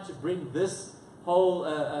 They're trying to bring this whole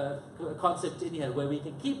concept in here, where we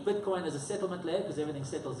can keep Bitcoin as a settlement layer because everything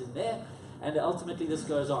settles in there, and ultimately this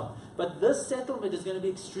goes on. But this settlement is going to be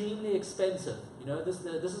extremely expensive. This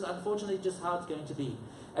is unfortunately just how it's going to be.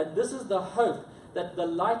 And this is the hope that the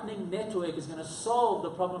Lightning Network is going to solve the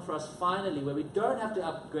problem for us finally, where we don't have to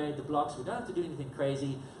upgrade the blocks, we don't have to do anything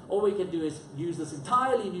crazy. All we can do is use this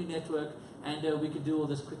entirely new network, and we can do all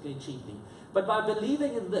this quickly and cheaply. But by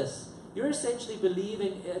believing in this, you're essentially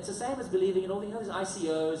believing, it's the same as believing in all these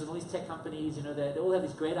ICOs and all these tech companies, they all have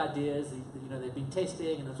these great ideas, they've been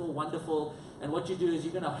testing and it's all wonderful, and what you do is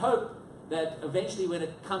you're going to hope that eventually when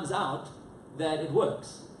it comes out, that it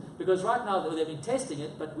works. Because right now they've been testing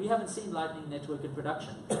it, but we haven't seen Lightning Network in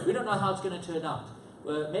production. We don't know how it's going to turn out.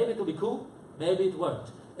 Maybe it'll be cool, maybe it won't.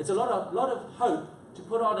 It's a lot of hope to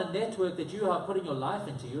put on a network that you are putting your life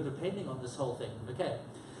into. You're depending on this whole thing. Okay.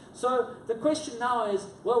 So the question now is,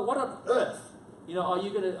 well, what on earth, are you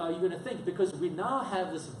going to think? Because we now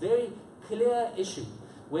have this very clear issue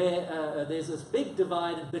where there's this big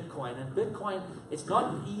divide in Bitcoin. And Bitcoin, it's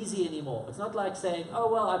not easy anymore. It's not like saying,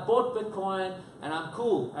 oh, well, I bought Bitcoin and I'm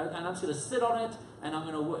cool. And I'm just going to sit on it and I'm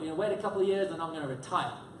going to wait a couple of years and I'm going to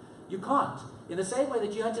retire. You can't. In the same way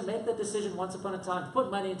that you had to make that decision once upon a time to put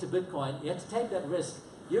money into Bitcoin, you had to take that risk.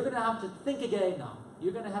 You're going to have to think again now.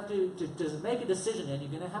 You're going to have to make a decision, and you're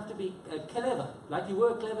going to have to be clever, like you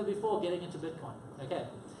were clever before getting into Bitcoin. Okay,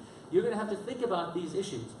 you're going to have to think about these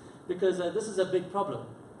issues because this is a big problem.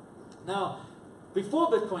 Now, before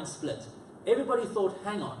Bitcoin split, everybody thought,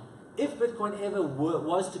 hang on, if Bitcoin ever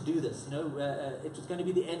was to do this, it was going to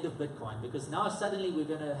be the end of Bitcoin, because now suddenly we're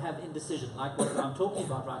going to have indecision, like what I'm talking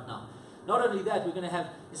about right now. Not only that, we're going to have,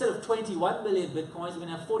 instead of 21 million Bitcoins, we're going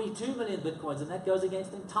to have 42 million Bitcoins, and that goes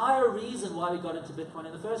against the entire reason why we got into Bitcoin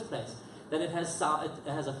in the first place, that it has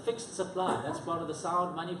a fixed supply. That's part of the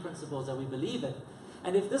sound money principles that we believe in.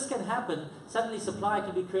 And if this can happen, suddenly supply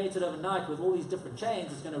can be created overnight with all these different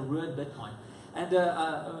chains. It's going to ruin Bitcoin. And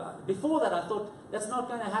before that, I thought, that's not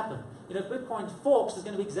going to happen. If Bitcoin forks, it's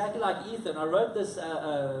going to be exactly like Ether. And I wrote this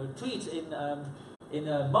tweet in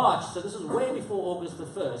March, so this was way before August the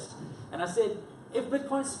 1st. And I said, if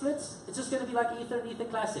Bitcoin splits, it's just going to be like Ether and Ether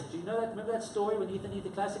Classic. Do you know that? Remember that story when Ether and Ether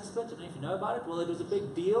Classic split? I don't know if you know about it. Well, it was a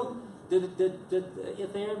big deal. Did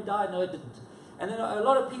Ethereum die? No, it didn't. And then a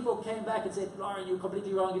lot of people came back and said, Lorien, you're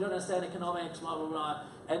completely wrong. You don't understand economics, blah, blah, blah.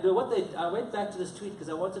 And I went back to this tweet because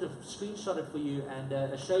I wanted to screenshot it for you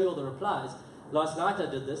and show you all the replies. Last night I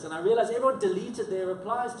did this, and I realized everyone deleted their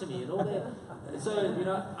replies to me and all their. So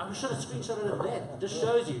I should have screenshotted it then. It just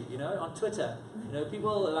shows you, on Twitter,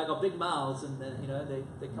 people are big mouths, and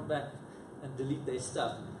they come back and delete their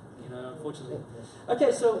stuff, unfortunately.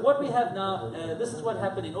 Okay, so what we have now, this is what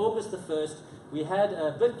happened in August the 1st. We had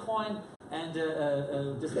Bitcoin, and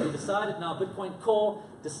we decided now, Bitcoin Core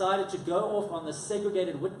decided to go off on the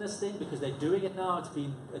segregated witness thing because they're doing it now.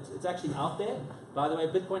 It's actually out there. By the way,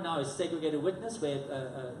 Bitcoin now is segregated witness where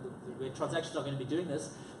transactions are going to be doing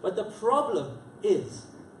this. But the problem is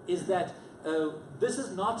that this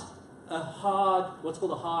is not what's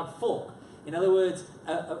called a hard fork. In other words,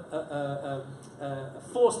 a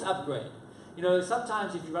forced upgrade.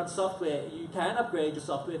 Sometimes if you run software, you can upgrade your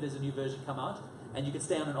software if there's a new version come out, and you can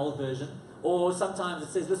stay on an old version. Or sometimes it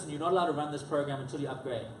says, listen, you're not allowed to run this program until you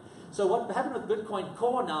upgrade. So what happened with Bitcoin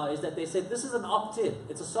Core now is that they said this is an opt-in.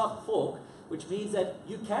 It's a soft fork, which means that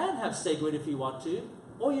you can have SegWit if you want to,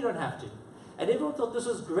 or you don't have to. And everyone thought this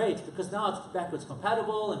was great because now it's backwards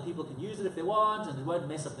compatible and people can use it if they want and it won't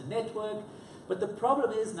mess up the network. But the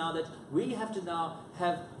problem is now that we have to now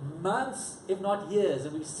have months, if not years,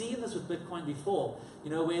 and we've seen this with Bitcoin before,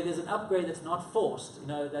 where there's an upgrade that's not forced,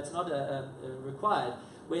 that's not required,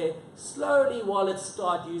 where slowly wallets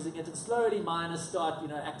start using it and slowly miners start,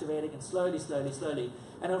 activating and slowly.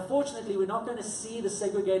 And unfortunately, we're not going to see the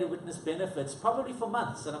segregated witness benefits probably for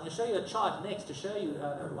months. And I'm going to show you a chart next to show you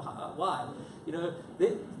why.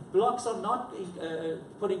 The blocks are not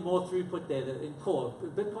putting more throughput there in core.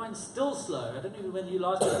 Bitcoin's still slow. I don't know when you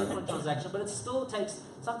last did a Bitcoin transaction, but it still takes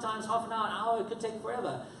sometimes half an hour, it could take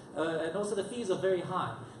forever. And also the fees are very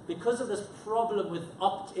high because of this problem with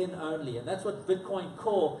opt-in only. And that's what Bitcoin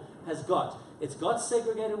Core has got. It's got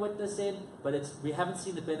segregated witness in, but we haven't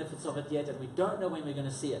seen the benefits of it yet, and we don't know when we're going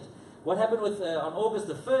to see it. What happened on August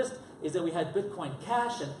the 1st is that we had Bitcoin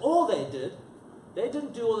Cash, and all they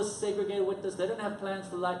didn't do all this segregated witness. They didn't have plans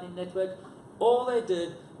for the Lightning Network. All they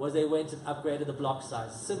did was they went and upgraded the block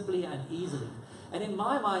size, simply and easily. And in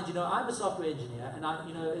my mind, I'm a software engineer, and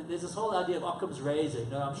there's this whole idea of Occam's razor.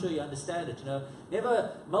 I'm sure you understand it.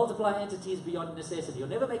 Never multiply entities beyond necessity. You'll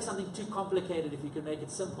never make something too complicated if you can make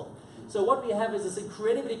it simple. So what we have is this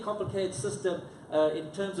incredibly complicated system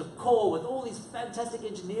in terms of core with all these fantastic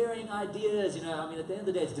engineering ideas. At the end of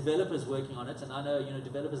the day, it's developers working on it, and I know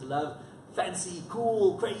developers love fancy,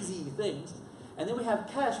 cool, crazy things. And then we have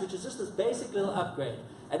Cash, which is just this basic little upgrade.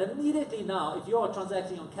 And immediately now, if you're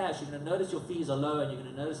transacting on Cash, you're going to notice your fees are low and you're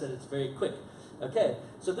going to notice that it's very quick. Okay,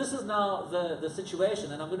 so this is now the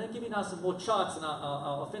situation, and I'm going to give you now some more charts, and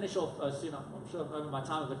I'll finish off soon. I'm sure I'm over my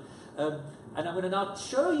time, but and I'm going to now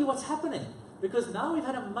show you what's happening, because now we've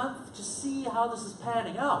had a month to see how this is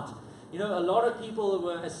panning out. A lot of people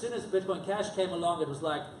were, as soon as Bitcoin Cash came along, it was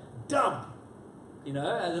like, dump! And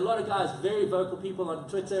a lot of guys, very vocal people on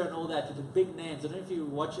Twitter and all that, with the big names. I don't know if you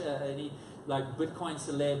watch any like Bitcoin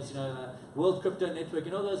celebs, World Crypto Network,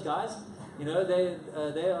 those guys. They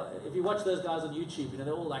if you watch those guys on YouTube,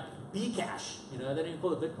 they're all like Bcash. They don't even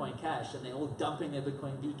call it Bitcoin Cash, and they're all dumping their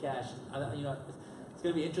Bitcoin Bcash. And, it's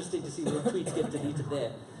going to be interesting to see the tweets get deleted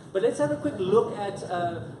there. But let's have a quick look at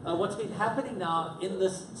what's been happening now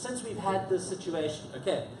since we've had this situation.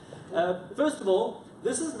 Okay, first of all,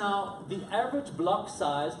 this is now the average block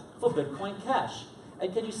size for Bitcoin Cash.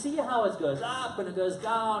 And can you see how it goes up and it goes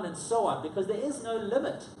down and so on? Because there is no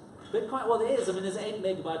limit. Bitcoin, well, there is. I mean, there's an 8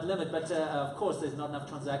 megabyte limit, but of course, there's not enough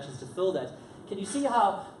transactions to fill that. Can you see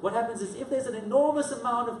how what happens is if there's an enormous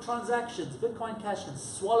amount of transactions, Bitcoin Cash can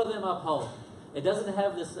swallow them up whole. It doesn't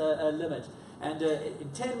have this limit. And in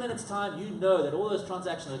 10 minutes' time, you know that all those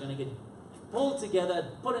transactions are going to get pulled together,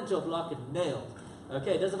 put into a block, and nailed.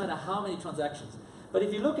 Okay, it doesn't matter how many transactions. But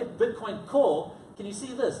if you look at Bitcoin Core, can you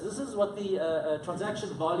see this? This is what the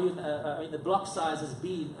transaction volume, I mean the block size has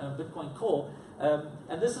been Bitcoin Core.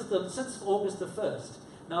 And this is since August the 1st.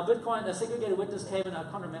 Now Bitcoin, a segregated witness came in, I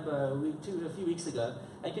can't remember, a few weeks ago.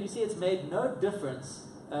 And can you see it's made no difference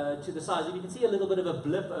to the size? And you can see a little bit of a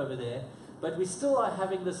blip over there. But we still are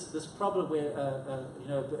having this problem where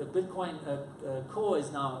Bitcoin Core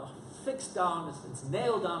is now fixed down, it's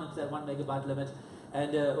nailed down into that 1 megabyte limit.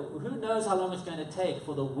 And who knows how long it's going to take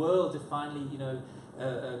for the world to finally,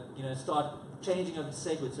 start changing over to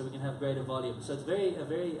SegWit so we can have greater volume. So it's a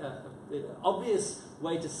very obvious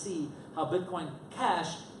way to see how Bitcoin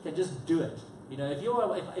Cash can just do it. You know,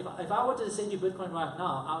 if I wanted to send you Bitcoin right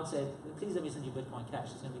now, I would say, please let me send you Bitcoin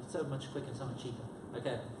Cash. It's going to be so much quicker, so much cheaper.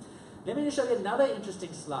 Okay. Let me just show you another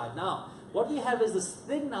interesting slide. Now, what we have is this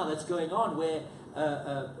thing now that's going on where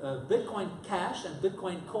Bitcoin Cash and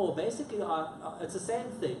Bitcoin Core basically it's the same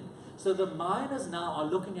thing. So the miners now are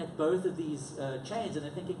looking at both of these chains and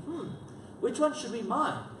they're thinking, which one should we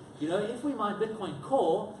mine? You know, if we mine Bitcoin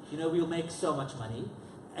Core, you know, we'll make so much money.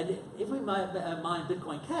 And if we mine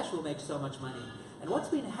Bitcoin Cash, we'll make so much money. And what's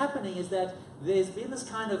been happening is that there's been this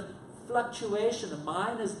kind of fluctuation. The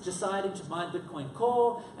miners deciding to mine Bitcoin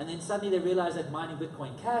Core, and then suddenly they realize that mining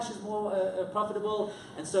Bitcoin Cash is more profitable,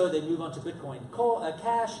 and so they move on to Bitcoin Core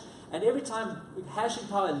Cash. And every time hashing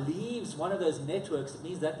power leaves one of those networks, it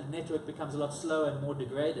means that the network becomes a lot slower and more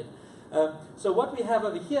degraded. So what we have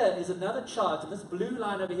over here is another chart, and this blue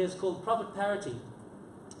line over here is called profit parity.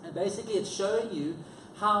 And basically it's showing you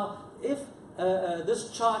how if this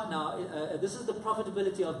chart now, this is the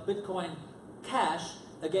profitability of Bitcoin Cash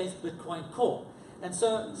against Bitcoin Core. And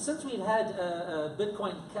so since we've had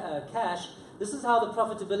Bitcoin Cash, this is how the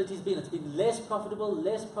profitability has been. It's been less profitable,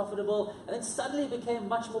 and then suddenly it became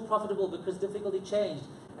much more profitable because difficulty changed.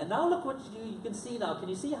 And now look what you can see now. Can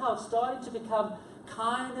you see how it's starting to become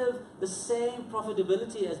kind of the same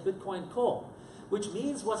profitability as Bitcoin Core? Which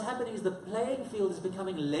means what's happening is the playing field is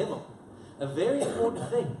becoming level. A very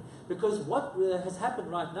important thing. Because what has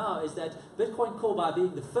happened right now is that Bitcoin Core, by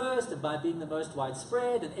being the first and by being the most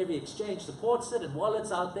widespread, and every exchange supports it, and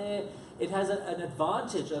wallets out there, it has an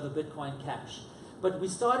advantage over Bitcoin Cash. But we're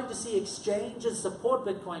starting to see exchanges support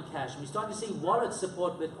Bitcoin Cash. We're starting to see wallets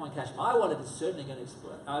support Bitcoin Cash. My wallet is certainly going to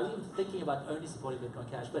explode. I was even thinking about only supporting Bitcoin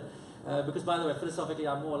Cash, but because, by the way, philosophically,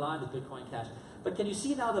 I'm more aligned with Bitcoin Cash. But can you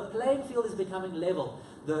see now the playing field is becoming level?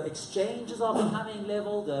 The exchanges are becoming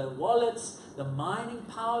level, the wallets, the mining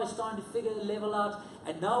power is starting to figure the level out,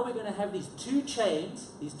 and now we're going to have these two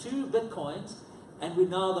chains, these two Bitcoins, and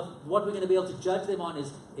what we're going to be able to judge them on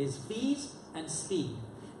is fees and speed.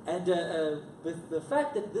 And the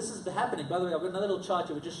fact that this is happening, by the way, I've got another little chart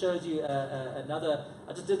here which just shows you another.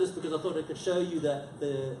 I just did this because I thought it could show you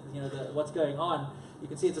what's going on. You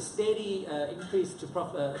can see it's a steady increase to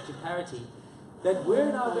parity. That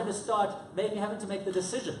we're now going to start having to make the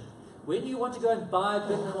decision. When you want to go and buy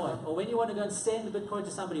Bitcoin, or when you want to go and send Bitcoin to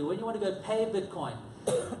somebody, or when you want to go pay Bitcoin,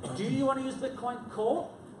 do you want to use Bitcoin Core,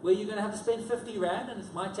 where you're going to have to spend 50 Rand and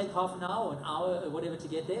it might take half an hour or an hour or whatever to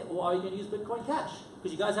get there, or are you going to use Bitcoin Cash?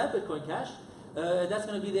 Because you guys have Bitcoin Cash. That's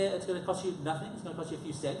going to be there. It's going to cost you nothing. It's going to cost you a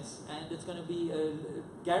few cents, and it's going to be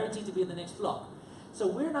guaranteed to be in the next block. So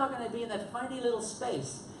we're now going to be in that funny little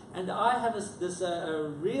space, and I have this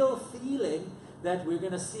real feeling that we're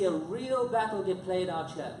going to see a real battle get played out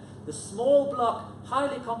here. The small block,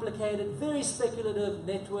 highly complicated, very speculative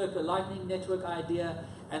network, a lightning network idea,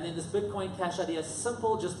 and then this Bitcoin Cash idea,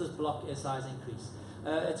 simple, just this block size increase.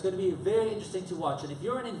 It's going to be very interesting to watch. And if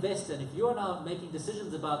you're an investor, and if you're now making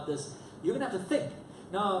decisions about this, you're going to have to think.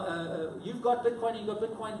 Now, you've got Bitcoin and you've got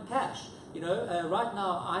Bitcoin Cash. You know, right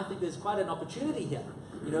now, I think there's quite an opportunity here.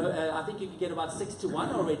 You know, I think you could get about 6 to 1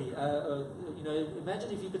 already. You know,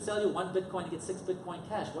 imagine if you could sell your 1 Bitcoin and get 6 Bitcoin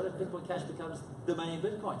Cash. What if Bitcoin Cash becomes the main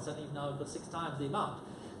Bitcoin? Suddenly you've now got 6 times the amount.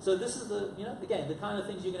 So this is again, the kind of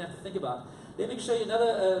things you're going to have to think about. Let me show you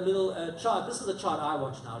another little chart. This is the chart I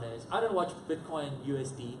watch nowadays. I don't watch Bitcoin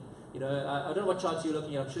USD. You know, I don't know what charts you're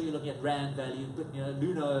looking at. I'm sure you're looking at Rand value, but, you know,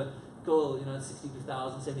 Luno, cool, you know,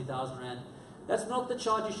 62,000, 70,000 Rand. That's not the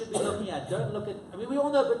chart you should be looking at. Don't look at, I mean, we all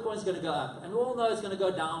know Bitcoin's going to go up, and we all know it's going to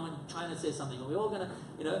go down when China says something, and we're all going to,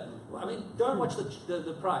 you know, I mean, don't watch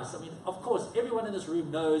the price. I mean, of course, everyone in this room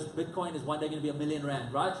knows Bitcoin is one day going to be R1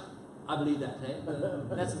 million, right? I believe that, hey?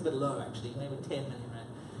 That's a bit low, actually, maybe 10 million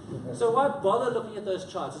rand. So why bother looking at those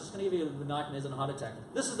charts? It's just going to give you nightmares and a heart attack.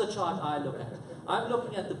 This is the chart I look at. I'm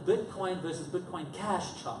looking at the Bitcoin versus Bitcoin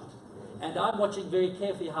Cash chart. And I'm watching very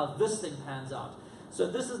carefully how this thing pans out. So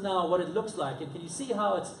this is now what it looks like. And can you see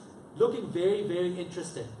how it's looking very, very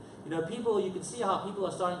interesting? You know, you can see how people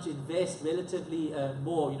are starting to invest relatively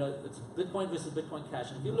more. You know, it's Bitcoin versus Bitcoin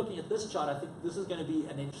Cash. And if you're looking at this chart, I think this is going to be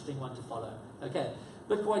an interesting one to follow. Okay,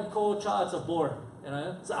 Bitcoin core charts are boring. You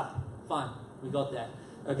know, it's up. Fine, we got that.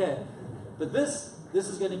 Okay, but this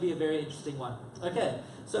is going to be a very interesting one. Okay,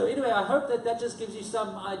 so anyway, I hope that just gives you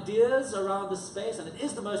some ideas around the space, and it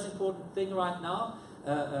is the most important thing right now,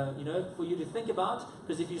 you know, for you to think about,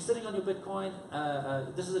 because if you're sitting on your Bitcoin,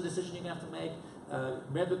 this is a decision you're going to have to make.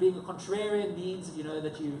 Remember, being a contrarian means, you know,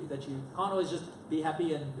 that you can't always just be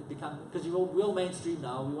happy and become, because we're all mainstream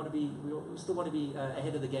now. We still want to be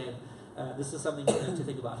ahead of the game. This is something to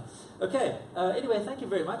think about. Okay, anyway, thank you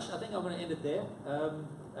very much. I think I'm going to end it there.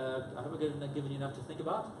 I hope I've given you enough to think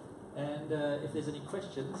about. And if there's any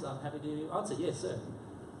questions, I'm happy to answer. Yes, sir.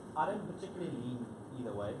 I don't particularly lean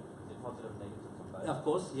either way, because they're positive, negative on both. Of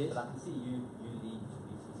course, yes. But I can see you lean to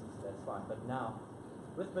BTC, so that's fine. But now,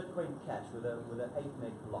 with Bitcoin Cash, with an 8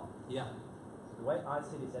 meg block, yeah, the way I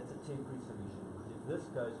see it is that's a temporary solution. Because if this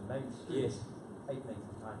goes mainstream, yes, 8 megs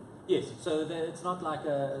is tiny. Yes, so it's not like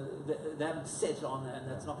they haven't set on, and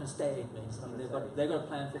that's not going to stay 8 megs. I mean, they've got a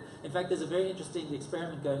plan for. In fact, there's a very interesting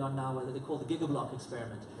experiment going on now, where they call the Gigablock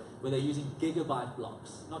experiment, where they're using gigabyte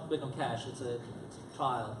blocks, not Bitcoin Cash. It's a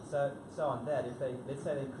trial. So on that, if let's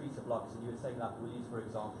say they increase the blocks, and you were saying like Woolies, for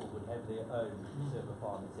example, would have their own server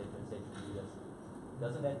farm, etc., do this.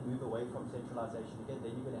 Doesn't that move away from centralization again?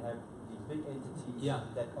 Then you're going to have these big entities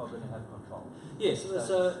that are going to have control. Yes.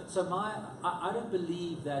 So I don't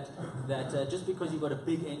believe that just because you've got a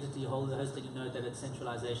big entity hosting a node that it's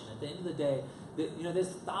centralization. At the end of the day, you know, there's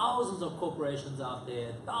thousands of corporations out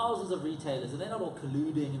there, thousands of retailers, and they're not all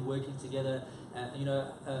colluding and working together. You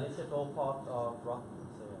know, is it all part of rock?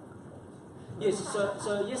 Yes,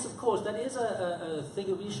 so yes, of course, that is a thing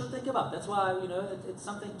that we should think about. That's why, you know, it's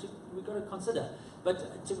something we've got to consider.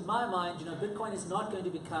 But to my mind, you know, Bitcoin is not going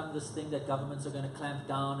to become this thing that governments are going to clamp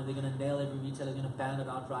down and they're going to nail every retailer, they're going to ban it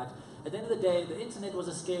outright. At the end of the day, the internet was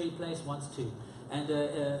a scary place once too. And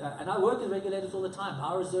I work with regulators all the time,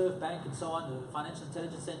 our Reserve Bank and so on, the Financial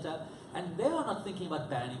Intelligence Center, and they are not thinking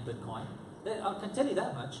about banning Bitcoin. I can tell you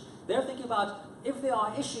that much. They're thinking about if there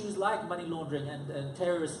are issues like money laundering and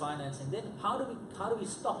terrorist financing, then how do we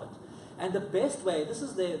stop it? And the best way, this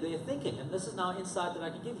is their thinking, and this is now insight that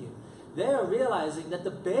I can give you. They are realizing that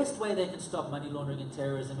the best way they can stop money laundering and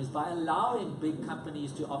terrorism is by allowing big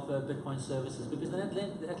companies to offer Bitcoin services, because then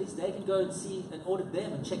at least they can go and see and audit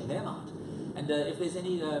them and check them out. And if there's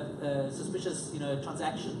any suspicious, you know,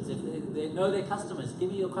 transactions, if they know their customers,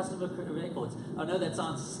 give me your customer records. I know that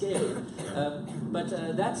sounds scary,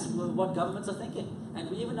 but that's what governments are thinking.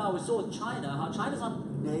 And even now we saw with China, how China's not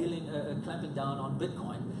clamping down on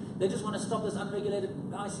Bitcoin. They just want to stop this unregulated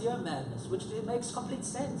ICO madness, which makes complete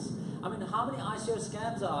sense. I mean, how many ICO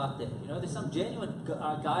scams are out there? You know, there's some genuine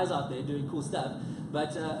guys out there doing cool stuff,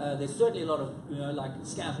 but there's certainly a lot of, you know, like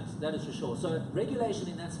scammers, that is for sure. So regulation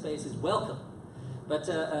in that space is welcome. But,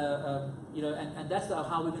 you know, and that's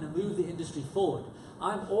how we're going to move the industry forward.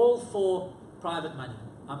 I'm all for private money.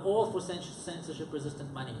 I'm all for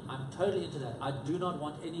censorship-resistant money. I'm totally into that. I do not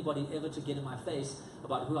want anybody ever to get in my face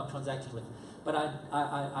about who I'm transacting with. But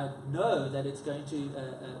I know that it's going to,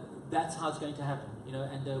 that's how it's going to happen, you know,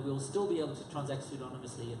 and we'll still be able to transact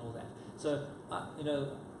pseudonymously and all that. So, you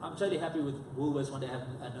know, I'm totally happy with Woolworths one day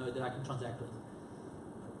having a node that I can transact with.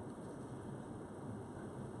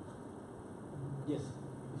 Yes?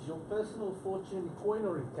 Is your personal fortune in coin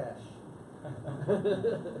or in cash?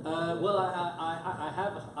 Well,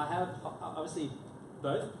 I have obviously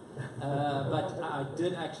both, but I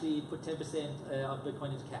did actually put 10% of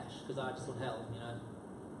Bitcoin into cash because I just thought, hell, you know,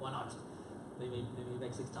 why not? Maybe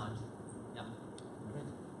make 6 times. Yeah.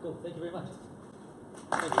 Cool. Thank you very much.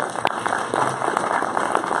 Thank you.